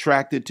not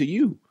attracted to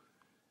you.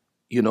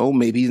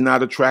 Maybe he's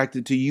not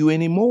attracted to you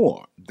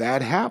anymore.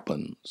 That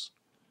happens.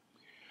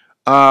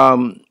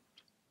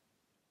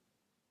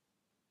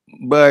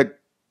 But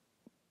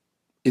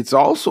it's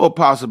also a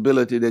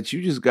possibility that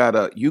you got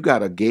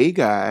a gay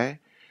guy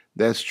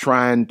that's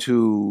trying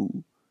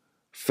to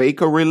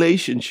fake a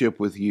relationship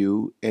with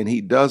you, and he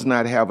does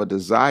not have a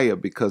desire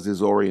because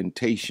his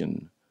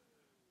orientation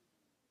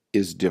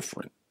is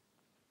different.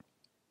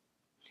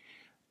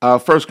 1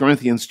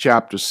 Corinthians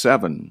chapter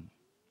 7,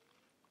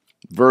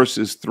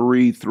 verses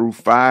 3 through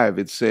 5,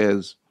 it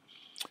says,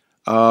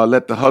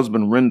 let the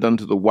husband render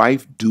unto the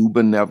wife due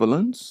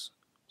benevolence.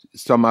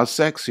 It's talking about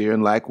sex here,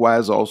 and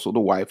likewise also the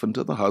wife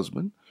unto the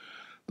husband.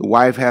 The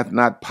wife hath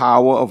not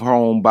power of her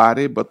own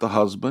body, but the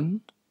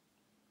husband.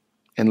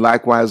 And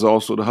likewise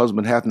also the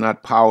husband hath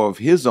not power of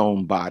his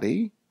own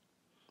body,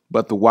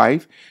 but the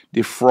wife.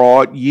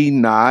 Defraud ye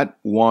not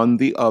one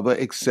the other,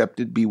 except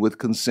it be with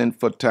consent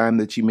for a time,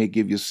 that ye may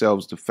give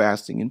yourselves to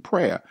fasting and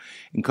prayer,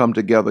 and come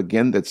together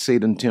again, that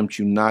Satan tempt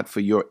you not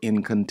for your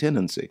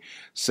incontinency.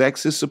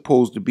 Sex is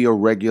supposed to be a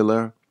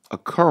regular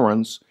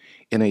occurrence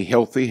in a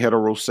healthy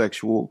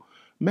heterosexual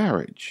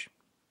marriage.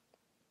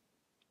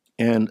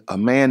 And a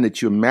man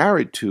that you're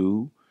married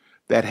to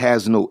that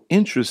has no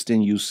interest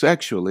in you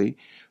sexually,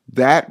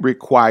 that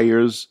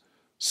requires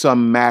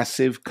some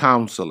massive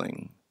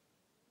counseling,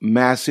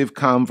 massive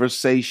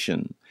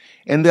conversation.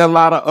 And there are a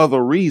lot of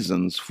other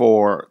reasons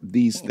for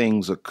these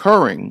things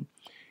occurring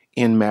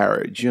in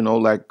marriage.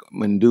 Like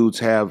when dudes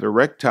have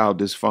erectile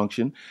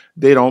dysfunction,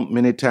 they don't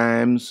many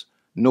times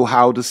know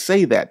how to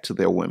say that to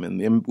their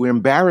women. We're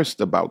embarrassed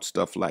about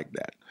stuff like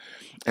that.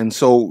 And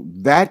so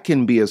that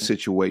can be a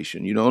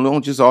situation. You know,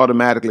 don't just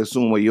automatically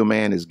assume, well, your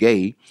man is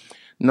gay.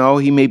 No,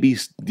 he may be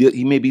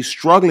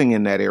struggling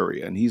in that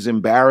area, and he's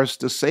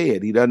embarrassed to say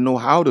it. He doesn't know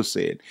how to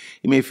say it.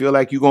 He may feel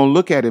like you're going to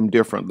look at him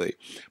differently.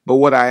 But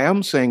what I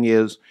am saying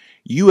is,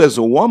 you as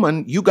a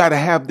woman, you got to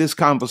have this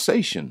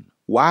conversation.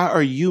 Why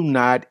are you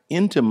not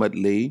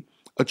intimately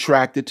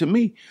attracted to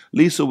me?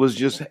 Lisa was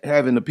just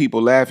having the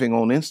people laughing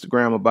on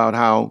Instagram about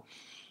how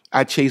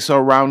I chase her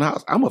around the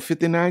house. I'm a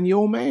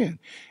 59-year-old man,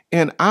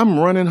 and I'm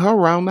running her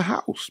around the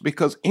house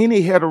because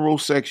any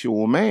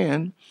heterosexual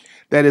man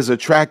that is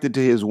attracted to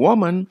his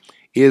woman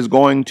is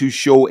going to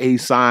show a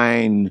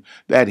sign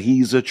that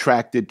he's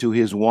attracted to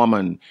his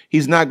woman.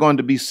 He's not going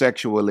to be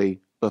sexually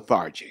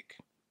lethargic.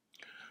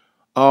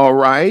 All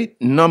right,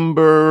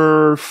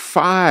 number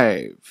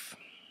 5.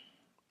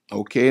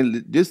 Okay,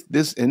 this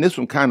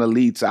one kind of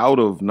leads out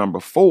of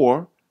number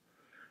 4,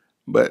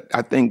 but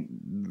I think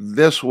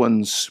this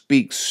one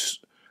speaks,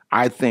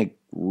 I think,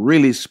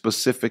 really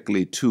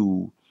specifically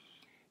to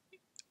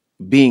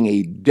being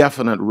a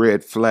definite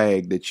red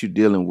flag that you're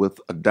dealing with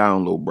a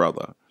down low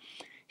brother.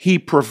 He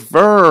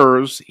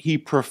prefers,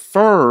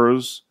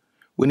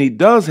 when he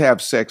does have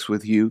sex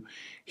with you,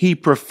 he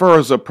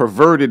prefers a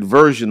perverted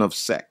version of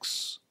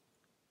sex.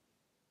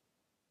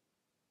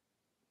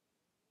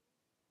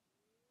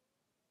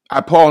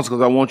 I pause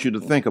because I want you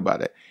to think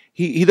about it.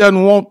 He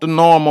doesn't want the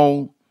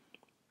normal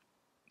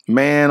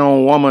man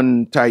on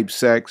woman type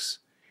sex.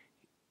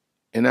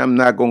 And I'm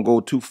not going to go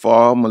too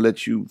far. I'm going to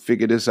let you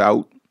figure this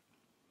out.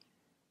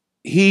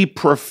 He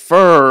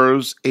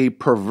prefers a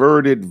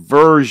perverted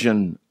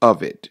version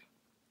of it.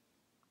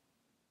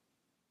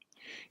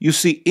 You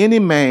see, any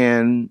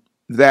man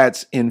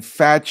that's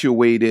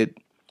infatuated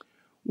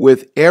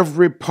with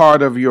every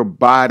part of your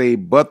body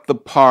but the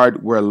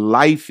part where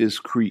life is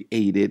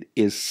created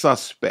is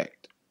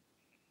suspect.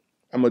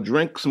 I'm going to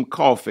drink some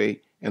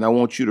coffee, and I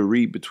want you to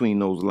read between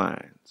those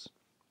lines.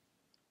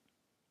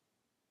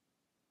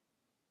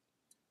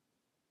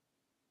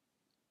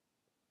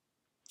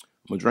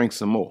 I'm going to drink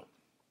some more.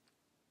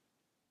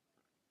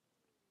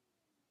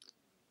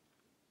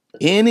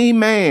 Any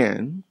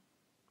man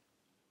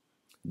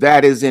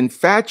that is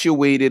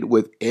infatuated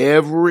with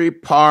every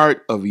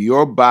part of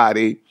your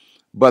body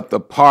but the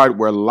part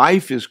where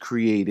life is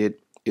created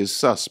is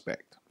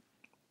suspect.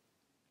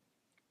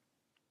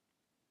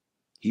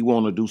 He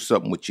want to do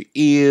something with your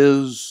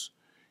ears.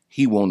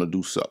 He want to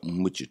do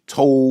something with your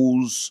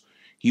toes.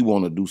 He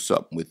want to do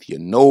something with your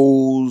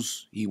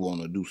nose. He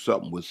want to do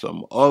something with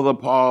some other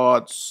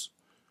parts.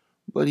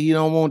 But he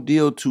don't want to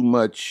deal too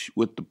much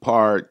with the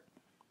part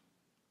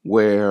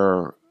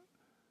where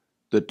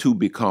the two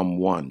become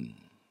one,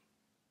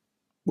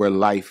 where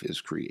life is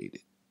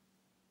created.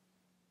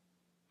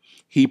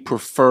 He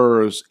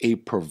prefers a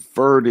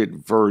perverted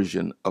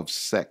version of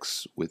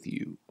sex with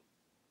you.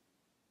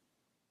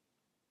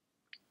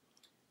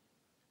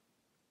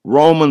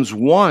 Romans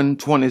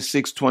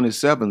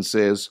 1:26-27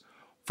 says,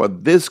 "For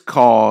this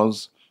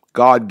cause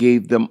God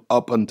gave them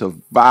up unto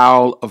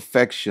vile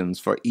affections,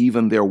 for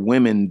even their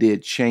women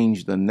did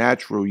change the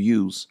natural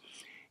use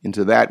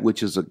into that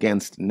which is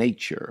against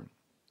nature."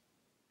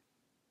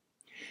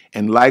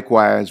 And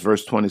likewise,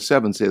 verse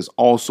 27 says,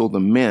 "Also the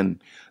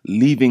men,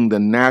 leaving the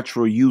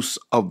natural use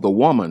of the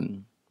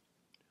woman,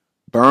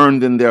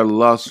 burned in their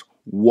lust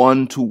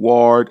one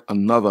toward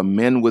another,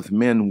 men with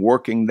men,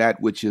 working that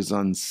which is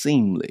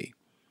unseemly,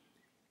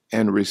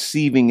 and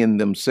receiving in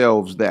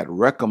themselves that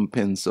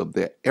recompense of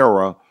their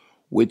error,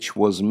 which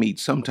was meet."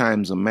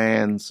 Sometimes a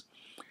man's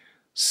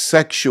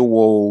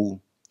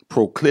sexual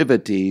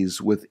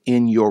proclivities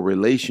within your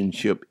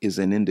relationship is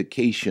an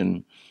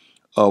indication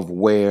of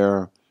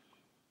where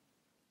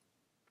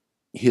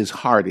his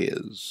heart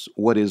is,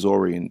 what his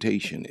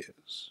orientation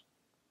is.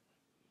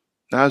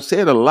 Now, I've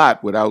said a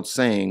lot without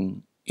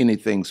saying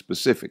anything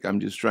specific.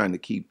 I'm just trying to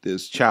keep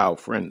this child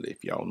friendly,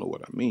 if y'all know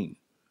what I mean.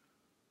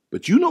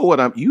 But you know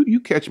what you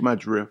catch my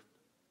drift.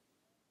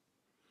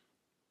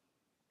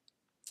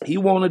 He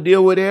want to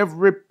deal with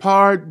every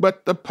part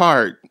but the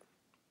part.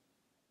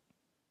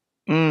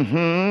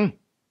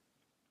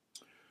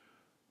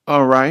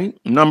 All right.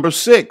 Number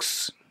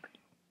 6.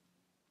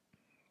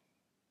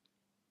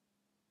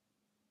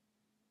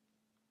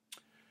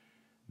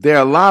 There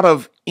are a lot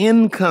of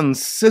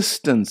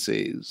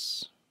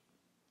inconsistencies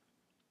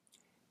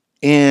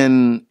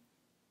in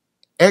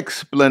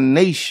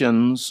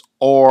explanations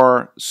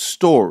or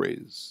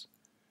stories.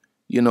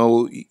 You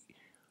know,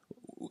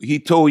 he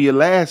told you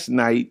last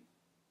night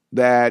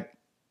that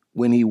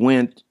when he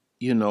went,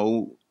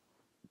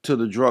 to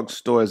the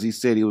drugstore, as he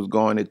said he was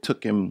going, it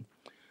took him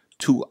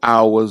 2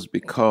 hours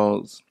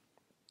because,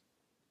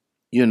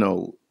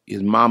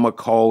 his mama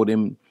called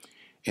him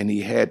and he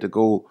had to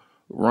go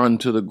run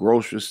to the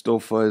grocery store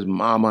for his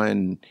mama,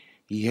 and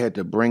he had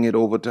to bring it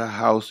over to her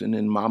house, and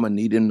then mama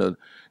needed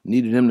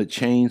him to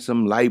change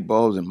some light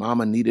bulbs, and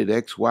mama needed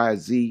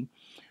XYZ.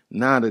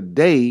 Now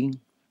today,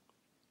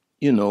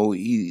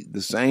 the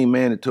same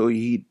man that told you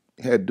he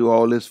had to do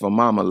all this for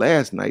mama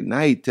last night, now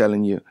he's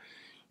telling you,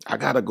 I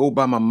gotta go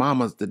by my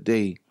mama's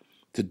today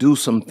to do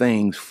some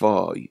things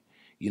for you.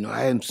 You know,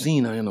 I hadn't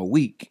seen her in a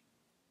week.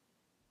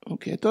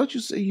 Okay, I thought you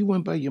said you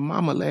went by your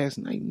mama last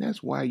night, and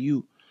that's why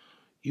you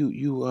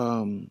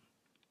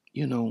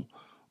know,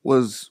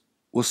 was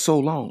so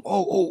long.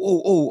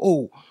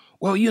 Oh.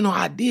 Well, you know,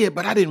 I did,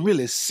 but I didn't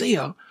really see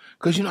her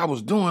because, you know, I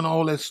was doing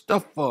all that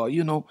stuff for her,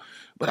 you know,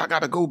 but I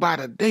got to go by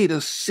today to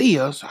see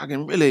her so I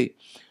can really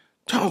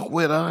talk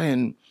with her.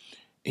 And,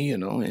 you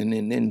know, and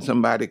then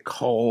somebody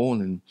call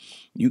and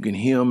you can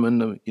hear them in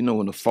the, you know,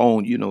 in the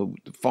phone, you know,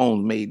 the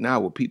phone's made now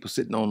with people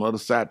sitting on the other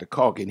side of the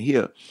car can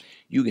hear.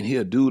 You can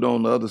hear a dude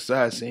on the other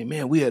side saying,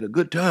 man, we had a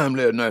good time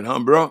last night, huh,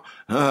 bro?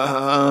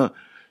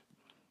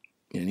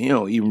 And you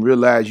don't even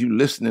realize you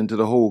listening to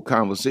the whole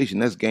conversation.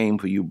 That's game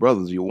for you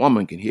brothers. Your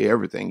woman can hear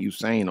everything you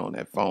saying on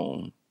that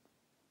phone.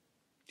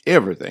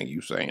 Everything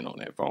you saying on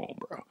that phone,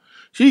 bro.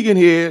 She can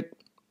hear it.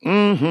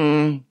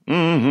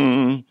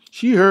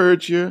 She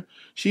heard you.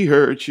 She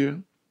heard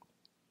you.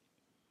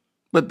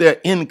 But there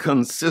are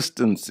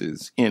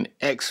inconsistencies in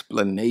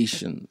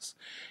explanations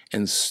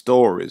and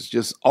stories.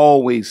 Just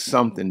always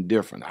something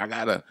different. I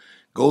got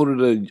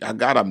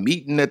a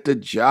meeting at the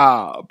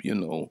job, you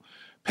know.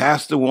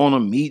 Pastor want to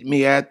meet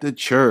me at the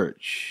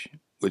church,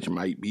 which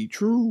might be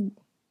true.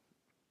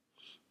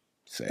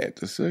 Sad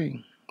to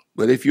say.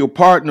 But if your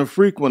partner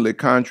frequently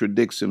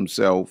contradicts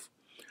himself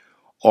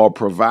or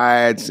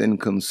provides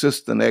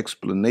inconsistent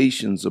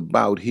explanations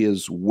about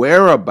his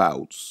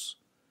whereabouts,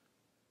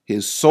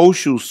 his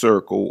social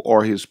circle,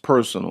 or his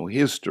personal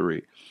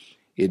history,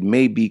 it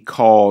may be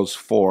cause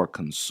for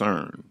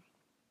concern.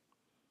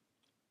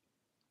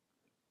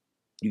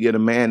 You get a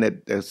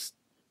man that's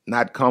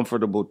not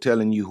comfortable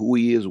telling you who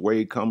he is, where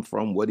he come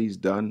from, what he's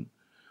done,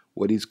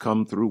 what he's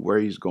come through, where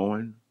he's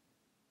going.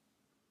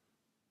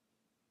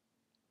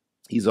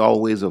 He's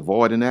always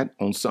avoiding that.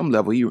 On some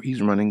level,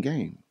 he's running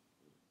game.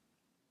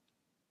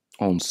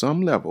 On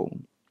some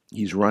level,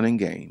 he's running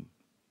game.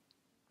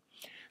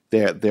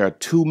 There are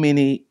too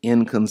many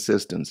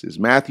inconsistencies.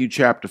 Matthew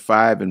chapter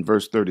 5 and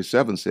verse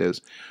 37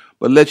 says,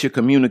 but let your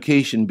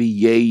communication be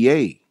yea,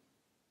 yea.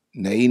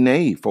 Nay,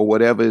 nay, for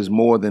whatever is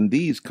more than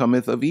these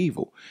cometh of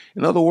evil.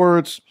 In other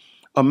words,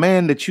 a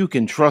man that you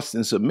can trust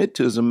and submit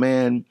to is a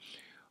man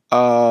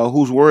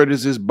whose word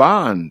is his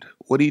bond.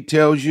 What he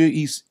tells you,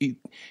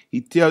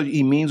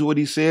 he means what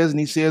he says, and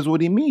he says what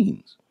he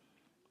means.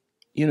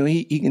 You know,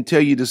 he can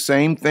tell you the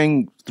same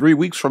thing 3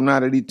 weeks from now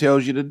that he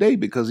tells you today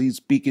because he's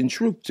speaking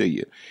truth to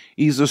you.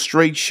 He's a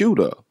straight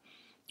shooter.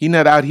 He's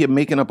not out here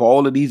making up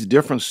all of these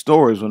different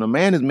stories. When a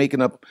man is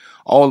making up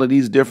all of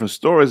these different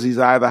stories, he's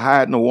either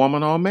hiding a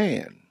woman or a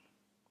man.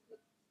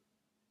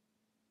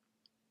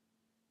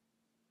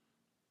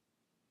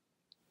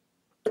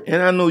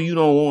 And I know you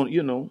don't want,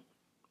 you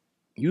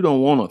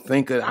don't want to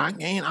think of, I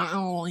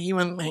don't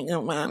even think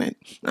about it.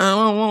 I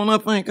don't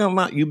want to think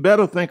about it. You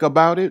better think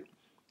about it.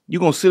 You're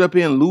going to sit up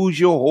here and lose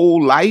your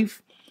whole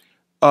life,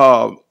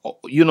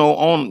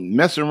 on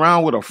messing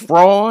around with a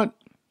fraud,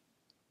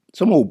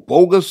 some old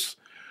bogus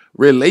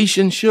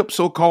relationship,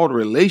 so-called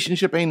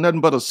relationship, ain't nothing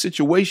but a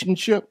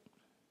situationship.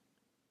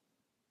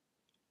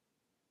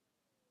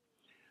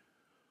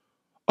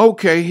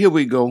 Okay, here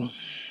we go.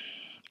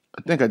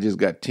 I think I just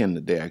got 10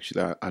 today,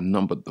 actually. I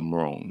numbered them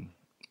wrong,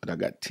 but I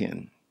got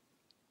 10.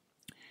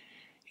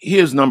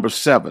 Here's number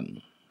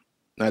 7.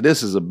 Now,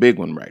 this is a big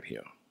one right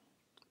here.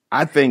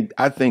 I think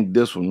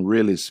this one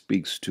really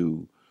speaks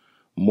to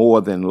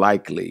more than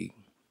likely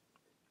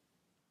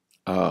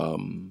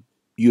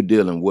you're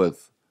dealing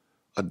with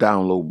a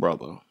down low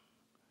brother.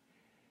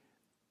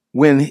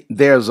 When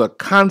there's a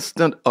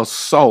constant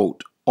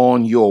assault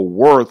on your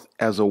worth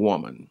as a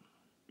woman,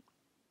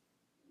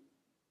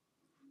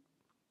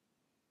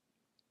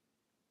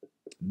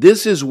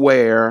 this is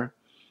where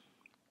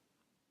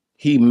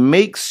he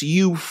makes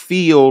you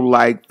feel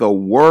like the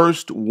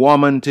worst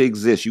woman to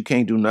exist. You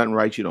can't do nothing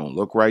right. You don't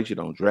look right. You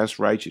don't dress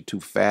right. You're too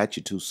fat.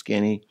 You're too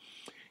skinny.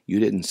 You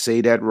didn't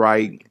say that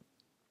right.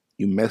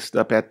 You messed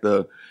up at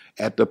the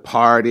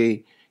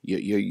party.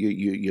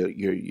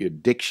 Your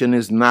diction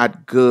is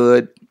not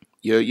good.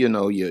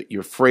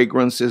 Your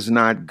fragrance is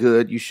not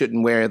good. You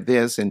shouldn't wear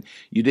this, and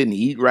you didn't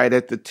eat right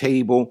at the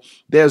table.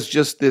 There's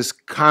just this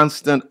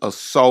constant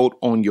assault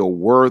on your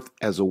worth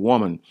as a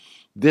woman.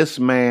 This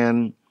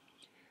man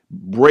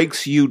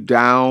breaks you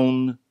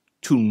down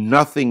to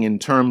nothing in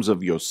terms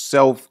of your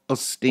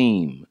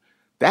self-esteem.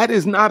 That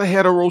is not a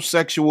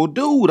heterosexual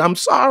dude. I'm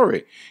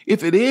sorry.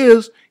 If it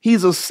is,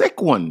 he's a sick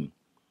one.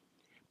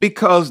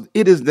 Because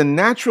it is the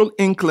natural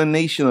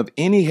inclination of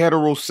any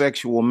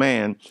heterosexual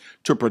man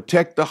to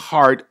protect the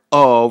heart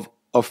of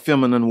a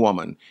feminine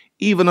woman,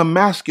 even a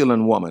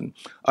masculine woman.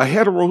 A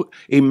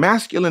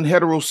masculine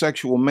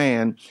heterosexual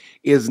man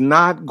is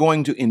not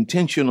going to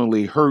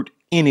intentionally hurt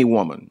any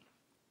woman.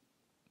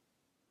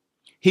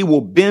 He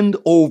will bend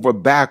over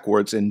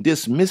backwards and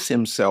dismiss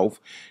himself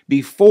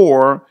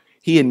before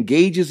he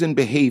engages in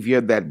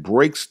behavior that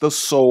breaks the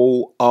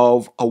soul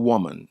of a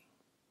woman.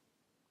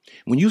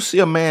 When you see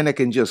a man that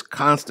can just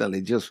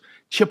constantly just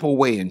chip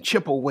away and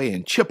chip away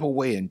and chip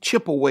away and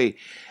chip away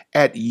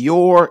at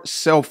your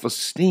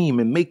self-esteem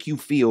and make you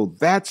feel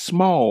that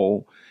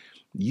small,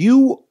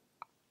 you,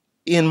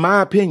 in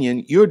my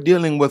opinion, you're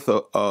dealing with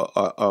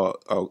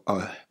a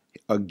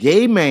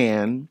gay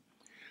man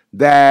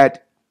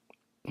that,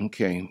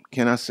 okay,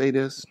 can I say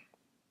this?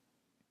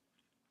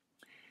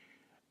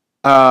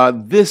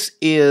 This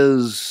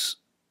is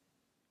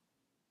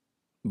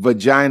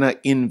vagina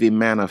envy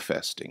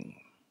manifesting.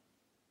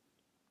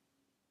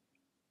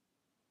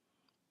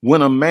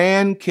 When a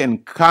man can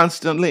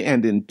constantly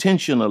and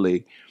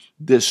intentionally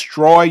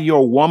destroy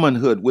your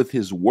womanhood with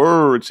his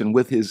words and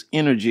with his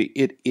energy,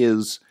 it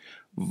is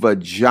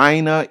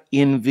vagina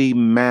envy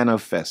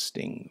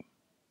manifesting.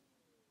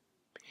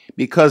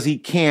 Because he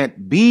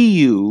can't be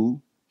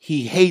you,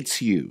 he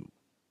hates you.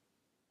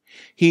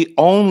 He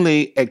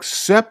only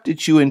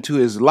accepted you into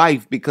his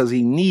life because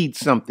he needs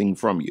something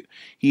from you.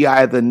 He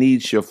either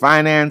needs your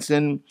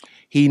financing,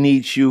 he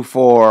needs you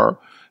for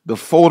the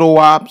photo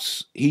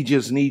ops, he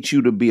just needs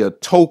you to be a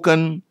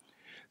token.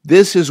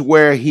 This is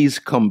where he's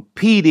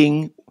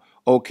competing.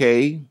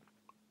 Okay,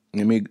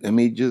 let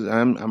me just,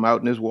 I'm out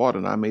in this water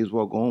and I may as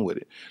well go on with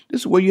it.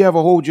 This is where you have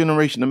a whole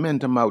generation of men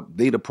talking about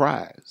they the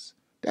prize.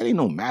 That ain't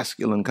no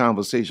masculine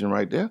conversation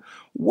right there.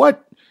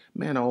 What?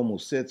 Man, I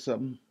almost said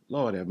something.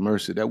 Lord have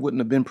mercy. That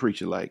wouldn't have been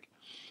preacher like.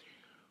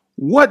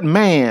 What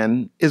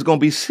man is going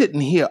to be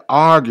sitting here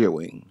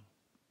arguing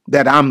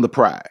that I'm the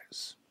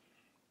prize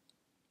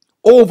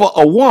over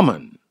a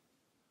woman?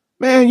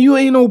 Man, you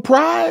ain't no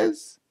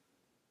prize.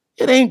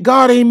 It ain't,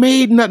 God ain't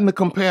made nothing to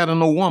compare to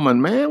no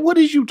woman, man. What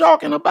is you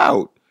talking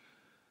about?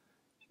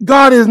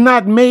 God has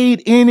not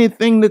made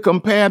anything to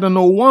compare to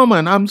no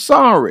woman. I'm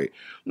sorry.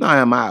 Now,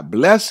 am I a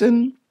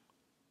blessing?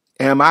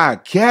 Am I a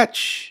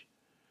catch?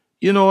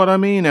 You know what I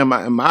mean? Am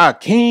I a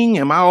king?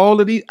 Am I all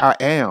of these? I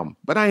am,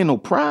 but I ain't no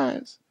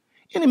prize.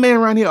 Any man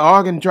around here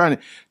arguing, trying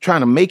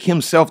to make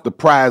himself the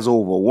prize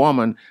over a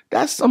woman,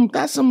 that's some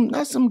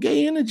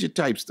gay energy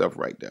type stuff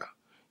right there.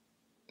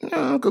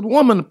 No, because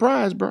woman the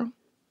prize, bro.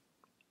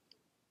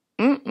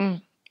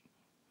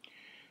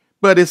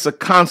 But it's a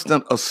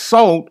constant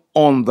assault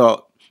on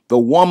the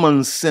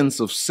woman's sense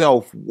of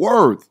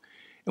self-worth.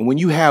 And when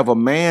you have a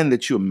man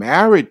that you're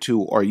married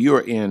to or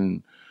you're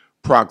in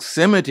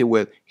proximity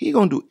with, he's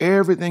going to do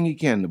everything he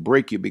can to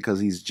break you because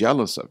he's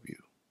jealous of you.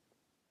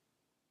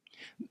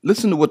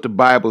 Listen to what the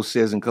Bible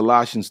says in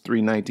Colossians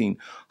 3:19.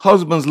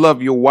 Husbands,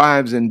 love your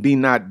wives and be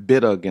not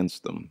bitter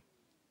against them.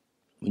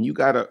 When you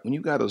got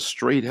a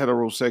straight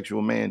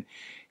heterosexual man,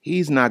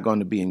 he's not going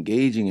to be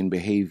engaging in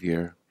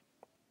behavior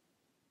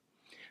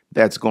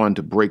that's going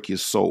to break your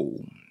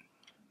soul.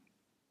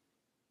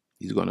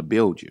 He's going to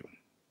build you.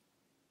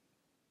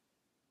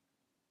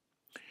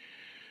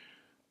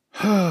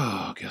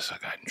 I guess I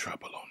got in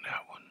trouble on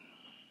that one.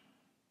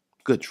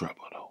 Good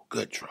trouble, though.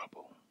 Good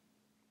trouble.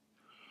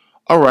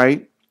 All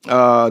right.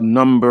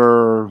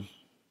 Number,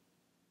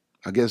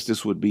 I guess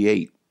this would be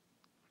 8.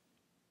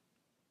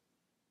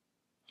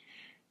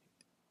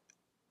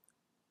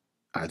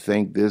 I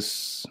think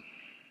this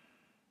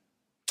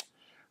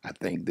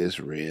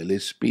really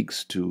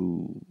speaks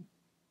to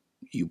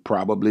you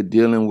probably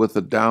dealing with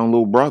a down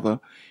low brother.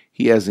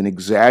 He has an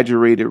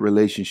exaggerated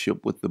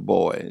relationship with the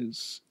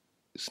boys.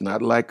 It's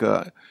not like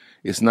a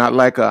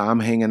I'm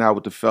hanging out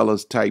with the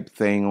fellas type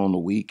thing on the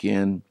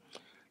weekend.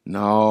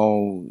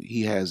 No,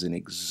 he has an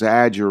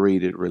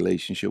exaggerated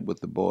relationship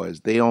with the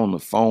boys. They on the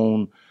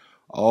phone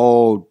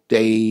all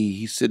day.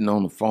 He's sitting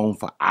on the phone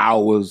for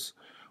hours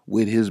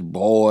with his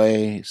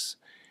boys.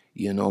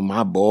 You know,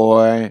 my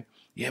boy.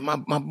 Yeah, my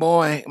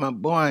boy.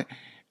 I'm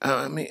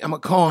gonna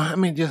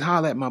call. Just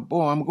holler at my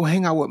boy. I'm gonna go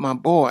hang out with my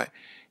boy.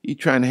 You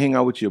trying to hang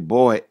out with your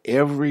boy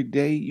every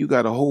day? You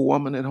got a whole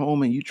woman at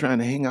home and you trying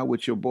to hang out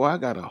with your boy?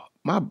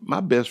 My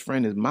best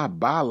friend is my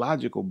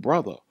biological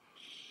brother,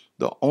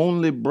 the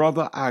only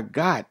brother I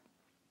got.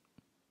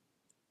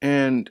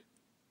 And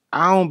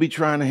I don't be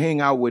trying to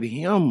hang out with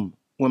him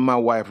when my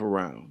wife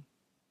around.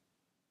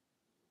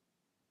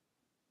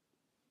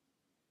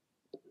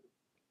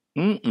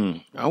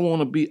 I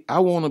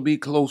wanna be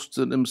close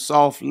to them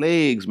soft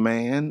legs,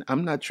 man.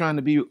 I'm not trying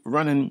to be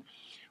running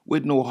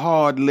with no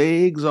hard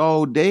legs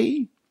all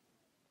day.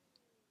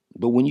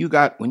 But when you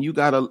got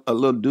a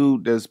little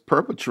dude that's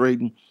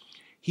perpetrating,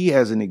 he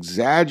has an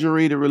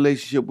exaggerated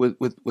relationship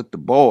with the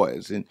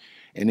boys. And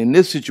in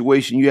this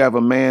situation, you have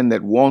a man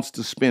that wants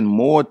to spend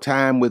more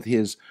time with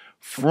his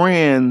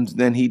friends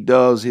than he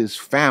does his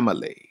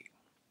family.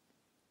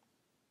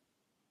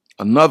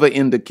 Another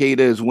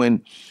indicator is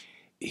when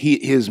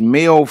his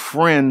male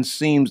friend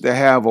seems to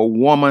have a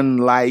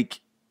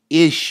woman-like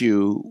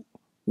issue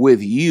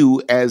with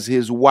you as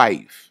his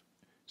wife.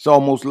 It's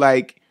almost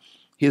like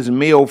his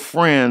male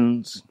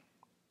friend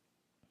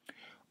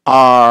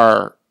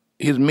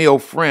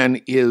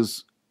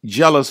is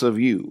jealous of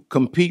you,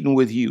 competing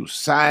with you,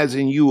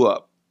 sizing you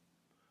up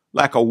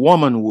like a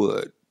woman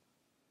would.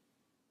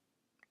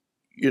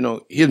 You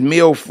know, his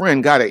male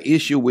friend got an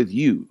issue with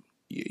you,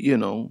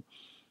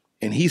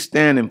 and he's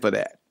standing for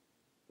that.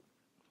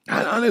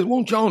 I just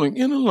want y'all to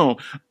get along.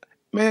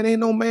 Man, ain't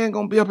no man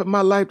gonna be up in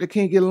my life that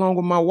can't get along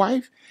with my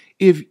wife.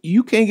 If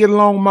you can't get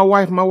along with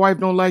my wife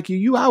don't like you,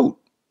 you out.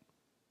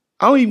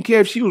 I don't even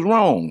care if she was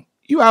wrong.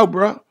 You out,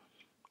 bro.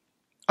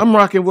 I'm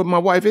rocking with my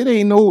wife. It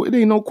ain't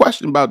no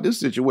question about this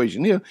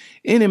situation here.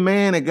 Any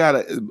man that got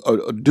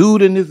a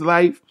dude in his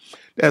life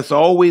that's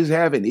always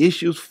having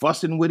issues,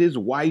 fussing with his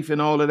wife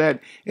and all of that,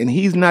 and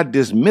he's not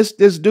dismissed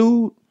this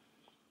dude,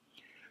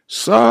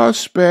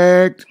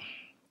 suspect.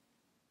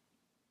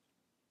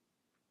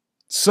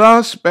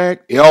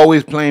 He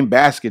always playing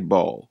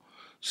basketball,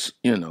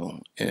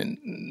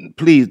 and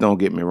please don't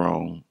get me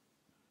wrong.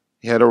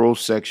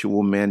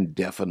 Heterosexual men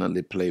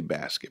definitely play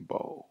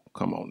basketball.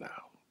 Come on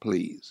now,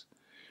 please.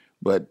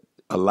 But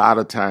a lot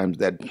of times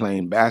that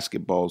playing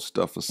basketball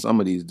stuff for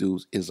some of these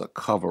dudes is a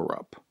cover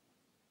up.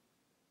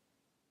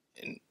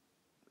 And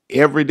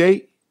every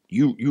day,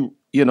 you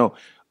know,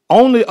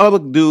 only other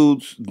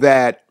dudes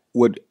that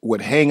would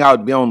hang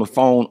out, be on the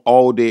phone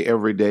all day,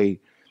 every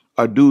day,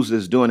 are dudes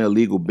that's doing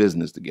illegal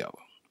business together.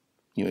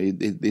 You know,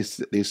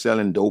 they're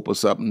selling dope or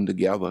something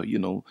together, you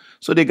know.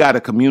 So they got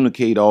to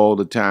communicate all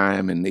the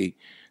time, and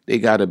they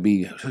got to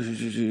be,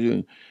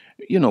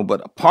 you know.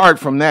 But apart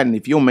from that, and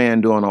if your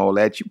man doing all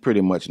that, you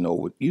pretty much know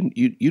what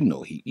you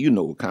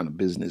know what kind of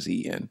business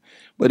he in.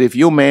 But if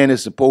your man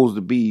is supposed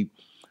to be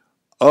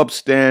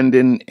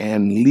upstanding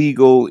and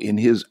legal in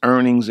his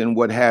earnings and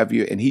what have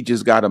you, and he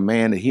just got a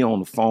man that he on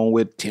the phone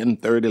with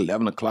 10:30,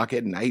 11 o'clock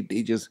at night,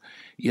 they just,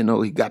 you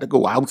know, he got to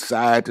go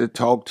outside to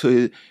talk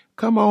to.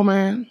 Come on,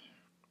 man.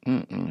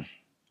 Mm-mm.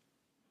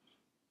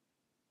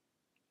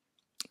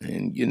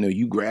 And you know,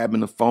 you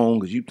grabbing the phone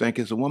because you think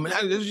it's a woman.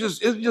 It's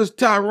just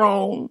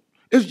Tyrone.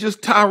 It's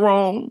just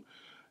Tyrone.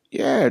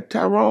 Yeah,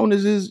 Tyrone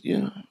is his.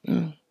 Yeah.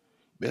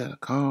 Better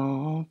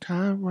call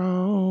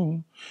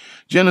Tyrone.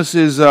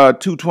 Genesis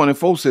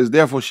 2:24 says,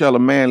 "Therefore shall a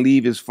man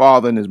leave his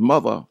father and his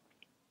mother,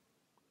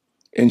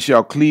 and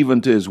shall cleave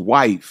unto his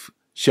wife."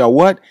 Shall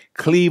what?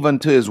 Cleave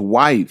unto his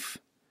wife,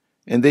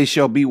 and they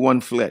shall be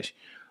one flesh.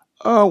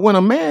 When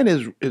a man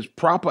is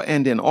proper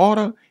and in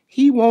order,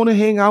 he want to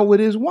hang out with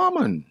his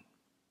woman.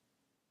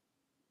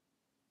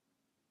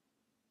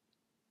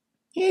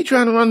 He ain't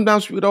trying to run down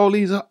the street with all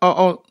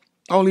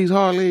these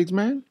hard legs,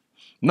 man.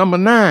 Number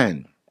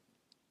 9.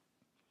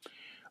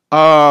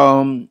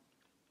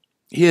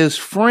 His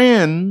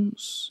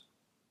friends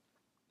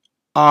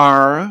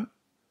are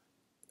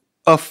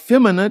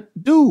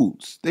effeminate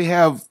dudes. They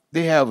have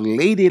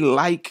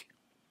ladylike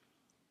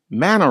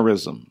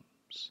mannerisms.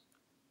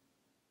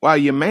 While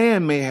your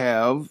man may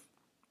have,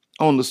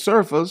 on the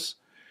surface,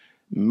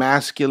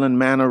 masculine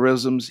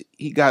mannerisms,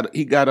 he got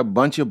a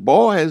bunch of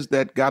boys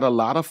that got a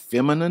lot of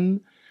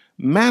feminine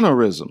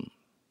mannerism.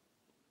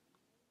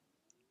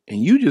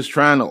 And you just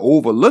trying to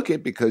overlook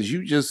it because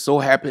you just so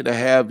happy to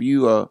have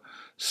you a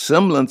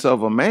semblance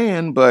of a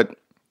man, but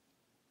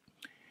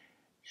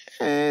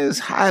it's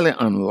highly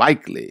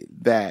unlikely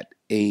that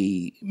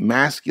a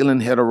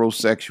masculine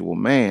heterosexual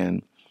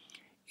man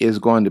is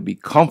going to be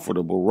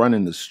comfortable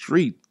running the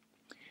street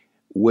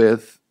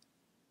with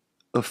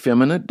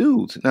effeminate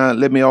dudes. Now,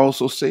 let me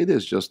also say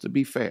this, just to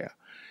be fair.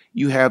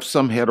 You have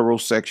some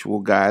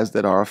heterosexual guys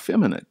that are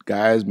effeminate.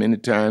 Guys, many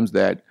times,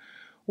 that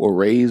were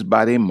raised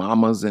by their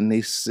mamas and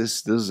their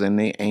sisters and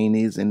their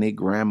aunties and their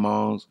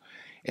grandmas,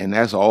 and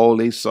that's all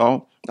they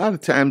saw. A lot of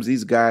times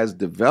these guys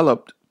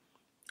developed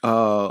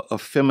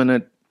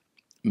effeminate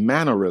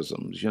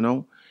mannerisms, you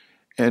know,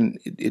 and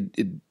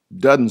it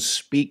doesn't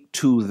speak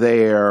to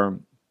their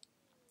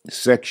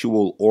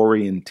sexual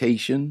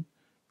orientation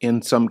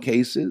in some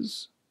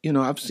cases. You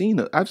know, I've seen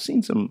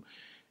some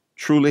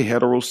truly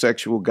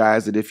heterosexual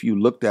guys that if you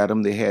looked at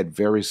them, they had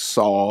very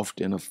soft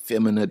and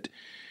effeminate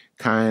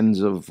kinds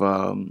of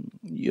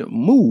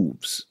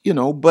moves, you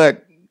know,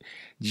 but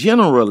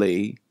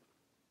generally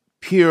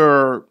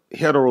pure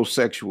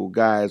heterosexual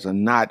guys are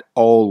not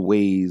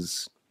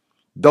always,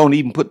 don't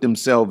even put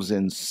themselves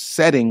in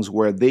settings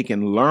where they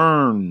can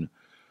learn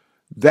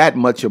that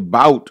much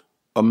about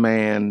a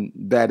man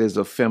that is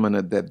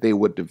effeminate that they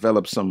would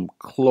develop some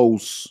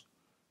close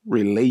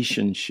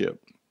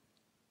relationship.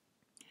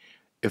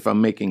 If I'm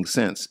making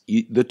sense,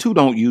 the two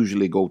don't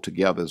usually go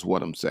together is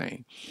what I'm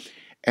saying.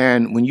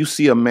 And when you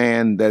see a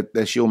man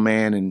that's your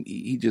man and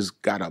he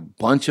just got a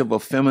bunch of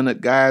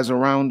effeminate guys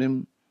around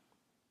him,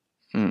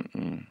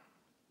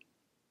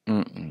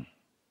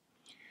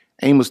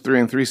 Amos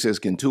 3:3 says,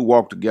 "Can two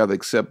walk together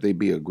except they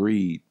be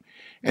agreed?"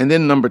 And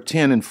then number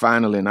 10, and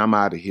finally, and I'm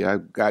out of here,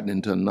 I've gotten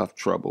into enough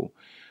trouble.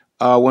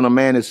 When a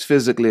man is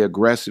physically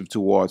aggressive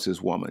towards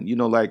his woman, you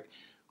know, like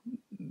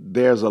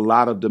there's a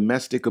lot of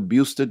domestic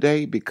abuse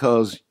today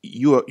because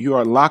you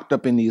are locked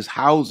up in these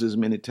houses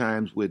many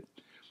times with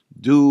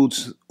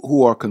dudes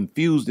who are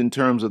confused in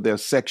terms of their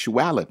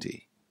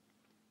sexuality,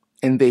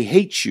 and they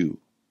hate you.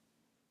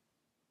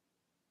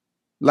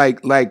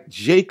 Like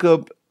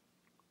Jacob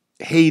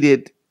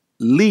hated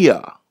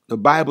Leah. The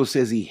Bible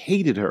says he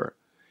hated her,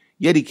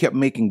 yet he kept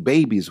making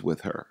babies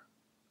with her.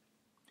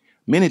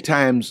 Many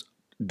times,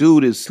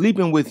 dude is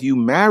sleeping with you,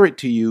 married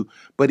to you,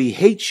 but he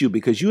hates you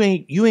because you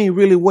ain't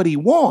really what he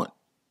want.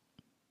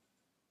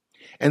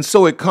 And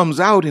so it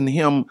comes out in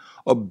him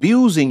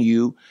abusing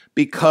you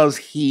because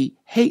he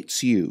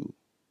hates you.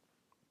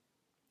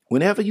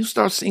 Whenever you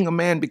start seeing a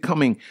man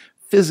becoming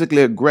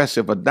physically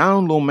aggressive, a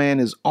down low man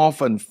is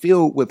often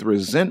filled with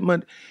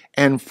resentment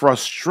and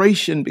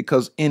frustration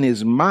because in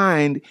his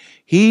mind,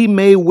 he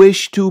may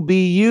wish to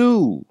be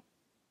you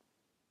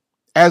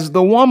as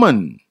the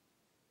woman.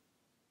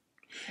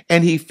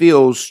 And he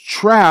feels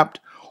trapped,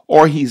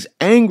 or he's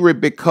angry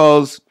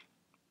because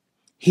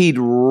he'd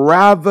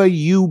rather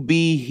you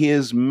be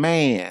his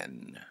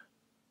man.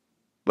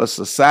 But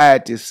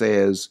society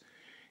says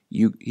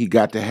he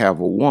got to have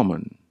a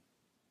woman.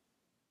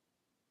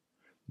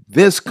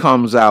 This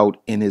comes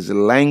out in his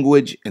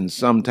language and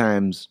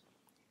sometimes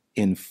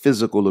in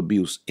physical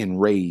abuse, in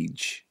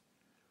rage.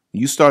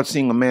 You start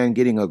seeing a man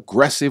getting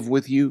aggressive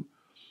with you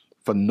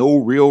for no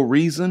real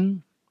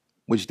reason,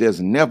 which there's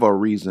never a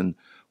reason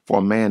for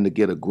a man to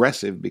get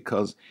aggressive,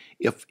 because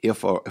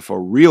if a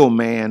real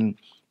man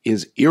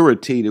is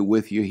irritated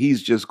with you,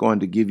 he's just going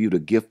to give you the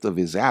gift of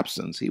his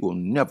absence. He will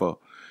never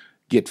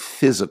get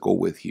physical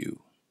with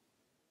you.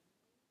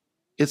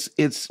 It's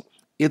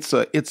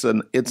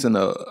an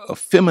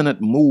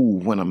effeminate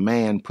move when a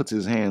man puts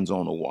his hands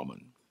on a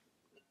woman.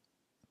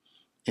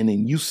 And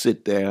then you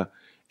sit there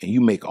and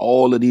you make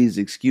all of these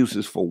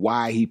excuses for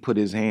why he put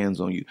his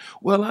hands on you.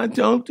 Well, I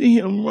talked to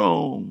him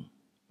wrong.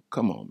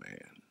 Come on, man.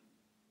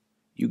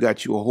 You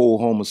got you a whole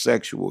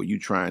homosexual you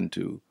trying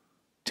to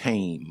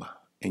tame,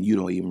 and you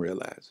don't even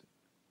realize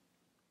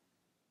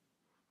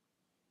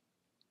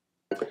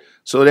it.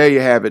 So there you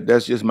have it.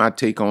 That's just my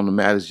take on the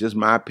matter. It's just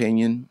my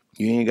opinion.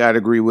 You ain't got to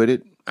agree with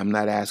it. I'm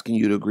not asking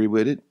you to agree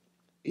with it.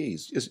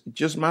 It's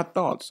just my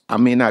thoughts. I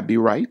may not be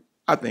right.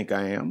 I think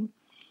I am.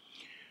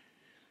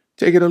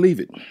 Take it or leave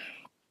it.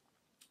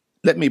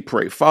 Let me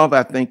pray. Father,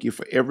 I thank you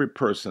for every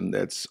person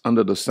that's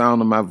under the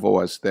sound of my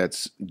voice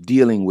that's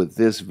dealing with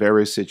this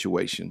very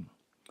situation.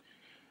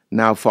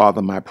 Now,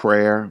 Father, my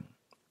prayer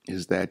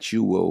is that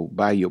you will,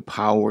 by your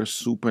power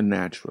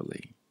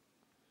supernaturally,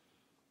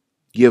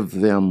 give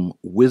them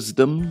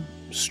wisdom,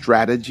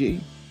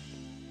 strategy,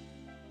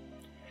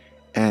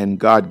 and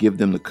God, give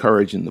them the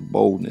courage and the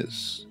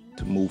boldness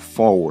to move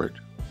forward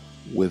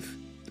with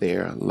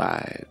their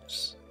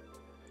lives.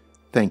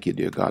 Thank you,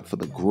 dear God, for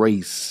the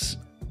grace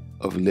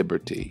of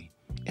liberty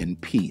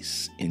and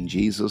peace in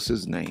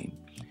Jesus' name.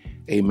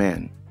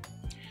 Amen.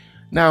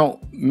 Now,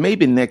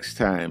 maybe next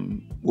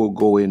time we'll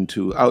go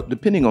into,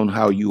 depending on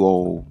how you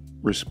all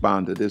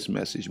respond to this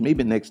message,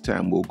 maybe next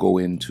time we'll go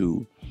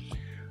into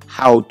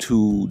how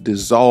to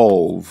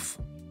dissolve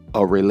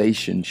a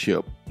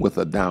relationship with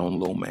a down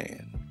low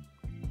man.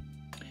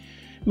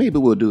 Maybe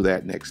we'll do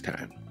that next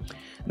time.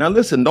 Now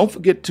listen, don't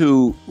forget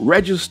to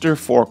register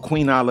for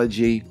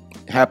Queenology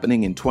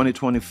happening in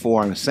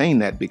 2024. I'm saying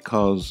that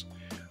because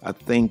I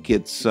think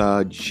it's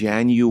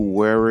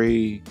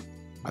January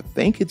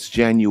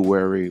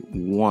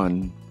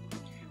 1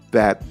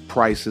 that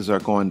prices are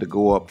going to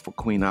go up for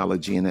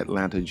Queenology in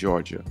Atlanta,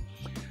 Georgia.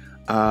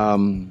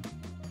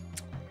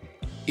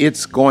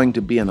 It's going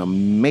to be an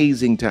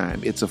amazing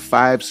time. It's a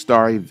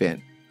 5-star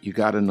event. You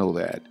got to know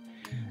that.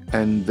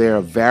 And there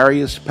are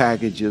various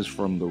packages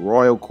from the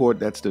Royal Court,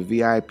 that's the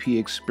VIP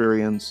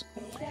experience,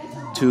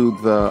 to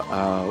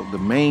the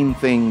main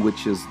thing,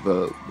 which is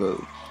the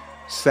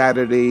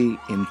Saturday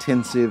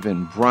intensive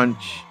and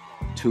brunch,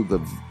 to the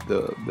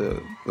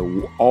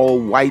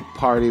all-white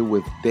party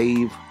with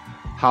Dave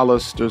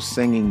Hollister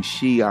singing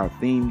She, our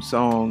theme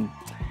song.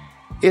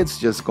 It's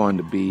just going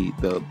to be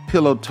the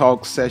pillow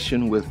talk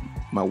session with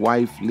my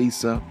wife,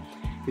 Lisa.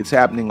 It's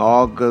happening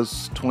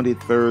August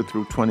 23rd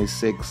through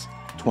 26th,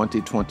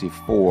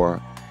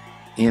 2024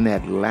 in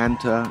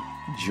Atlanta,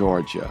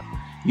 Georgia.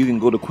 You can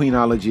go to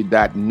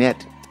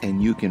queenology.net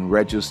and you can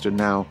register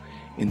now.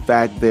 In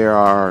fact, there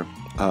are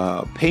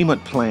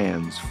payment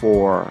plans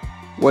for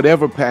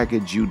whatever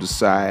package you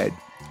decide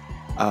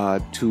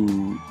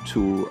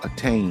to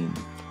attain.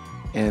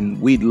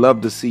 And we'd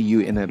love to see you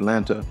in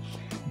Atlanta.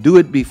 Do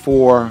it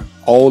before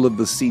all of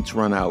the seats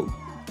run out.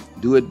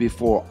 Do it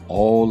before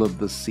all of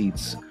the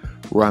seats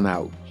run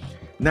out.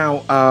 Now,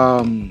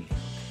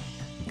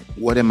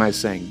 what am I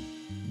saying?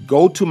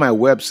 Go to my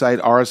website,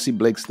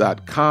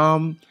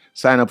 rcblakes.com.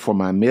 Sign up for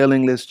my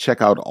mailing list.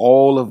 Check out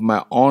all of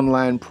my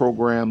online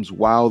programs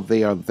while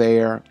they are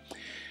there.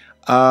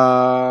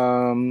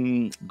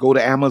 Go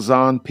to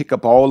Amazon, pick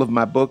up all of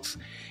my books.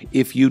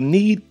 If you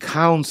need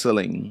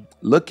counseling,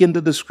 look in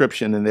the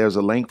description and there's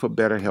a link for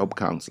BetterHelp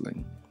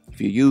Counseling. If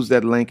you use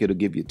that link, it'll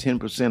give you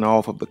 10%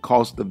 off of the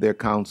cost of their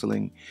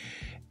counseling.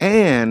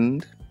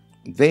 And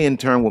they in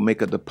turn will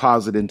make a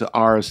deposit into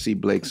RC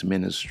Blakes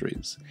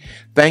Ministries.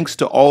 Thanks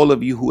to all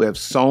of you who have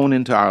sown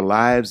into our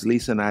lives.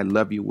 Lisa and I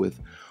love you with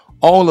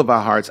all of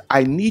our hearts.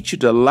 I need you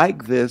to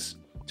like this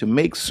to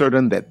make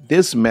certain that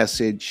this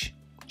message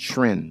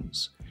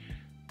trends.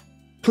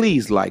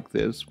 Please like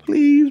this.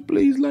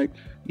 Please like.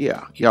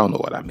 Yeah, y'all know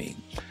what I mean.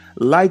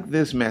 Like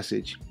this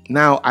message.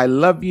 Now, I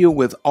love you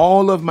with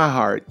all of my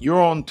heart.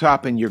 You're on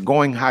top and you're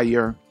going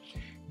higher.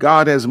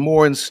 God has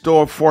more in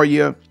store for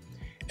you.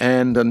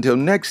 And until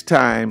next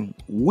time,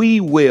 we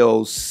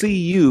will see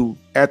you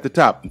at the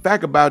top. In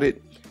fact, about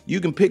it, you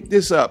can pick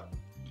this up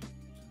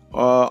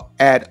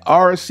at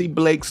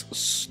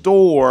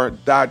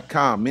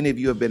rcblakesstore.com. Many of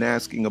you have been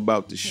asking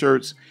about the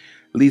shirts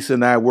Lisa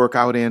and I work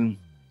out in.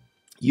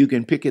 You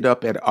can pick it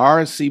up at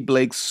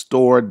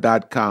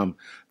rcblakesstore.com.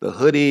 The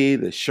hoodie,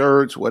 the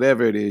shirts,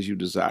 whatever it is you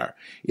desire.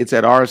 It's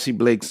at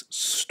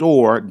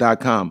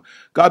rcblakesstore.com.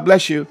 God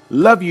bless you.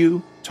 Love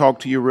you. Talk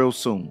to you real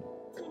soon.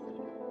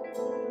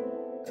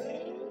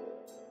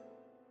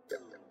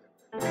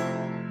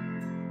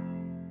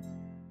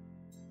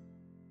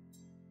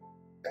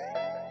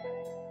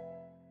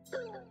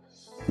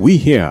 We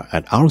here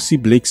at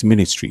RC Blakes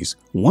Ministries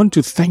want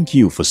to thank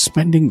you for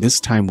spending this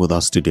time with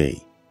us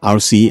today.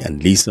 RC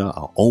and Lisa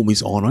are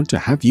always honored to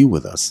have you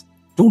with us.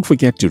 Don't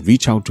forget to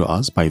reach out to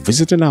us by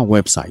visiting our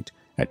website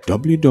at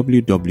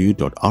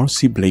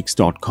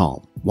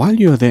www.rcblakes.com. While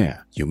you're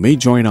there, you may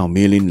join our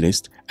mailing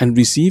list and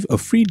receive a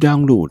free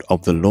download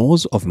of The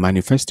Laws of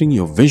Manifesting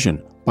Your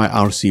Vision by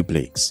RC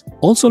Blakes.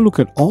 Also look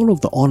at all of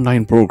the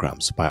online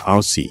programs by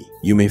RC.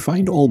 You may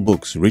find all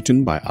books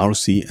written by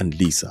RC and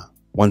Lisa.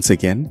 Once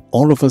again,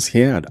 all of us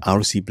here at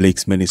RC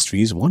Blakes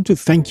Ministries want to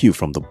thank you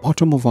from the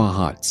bottom of our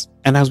hearts.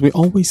 And as we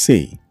always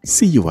say,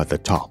 see you at the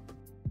top.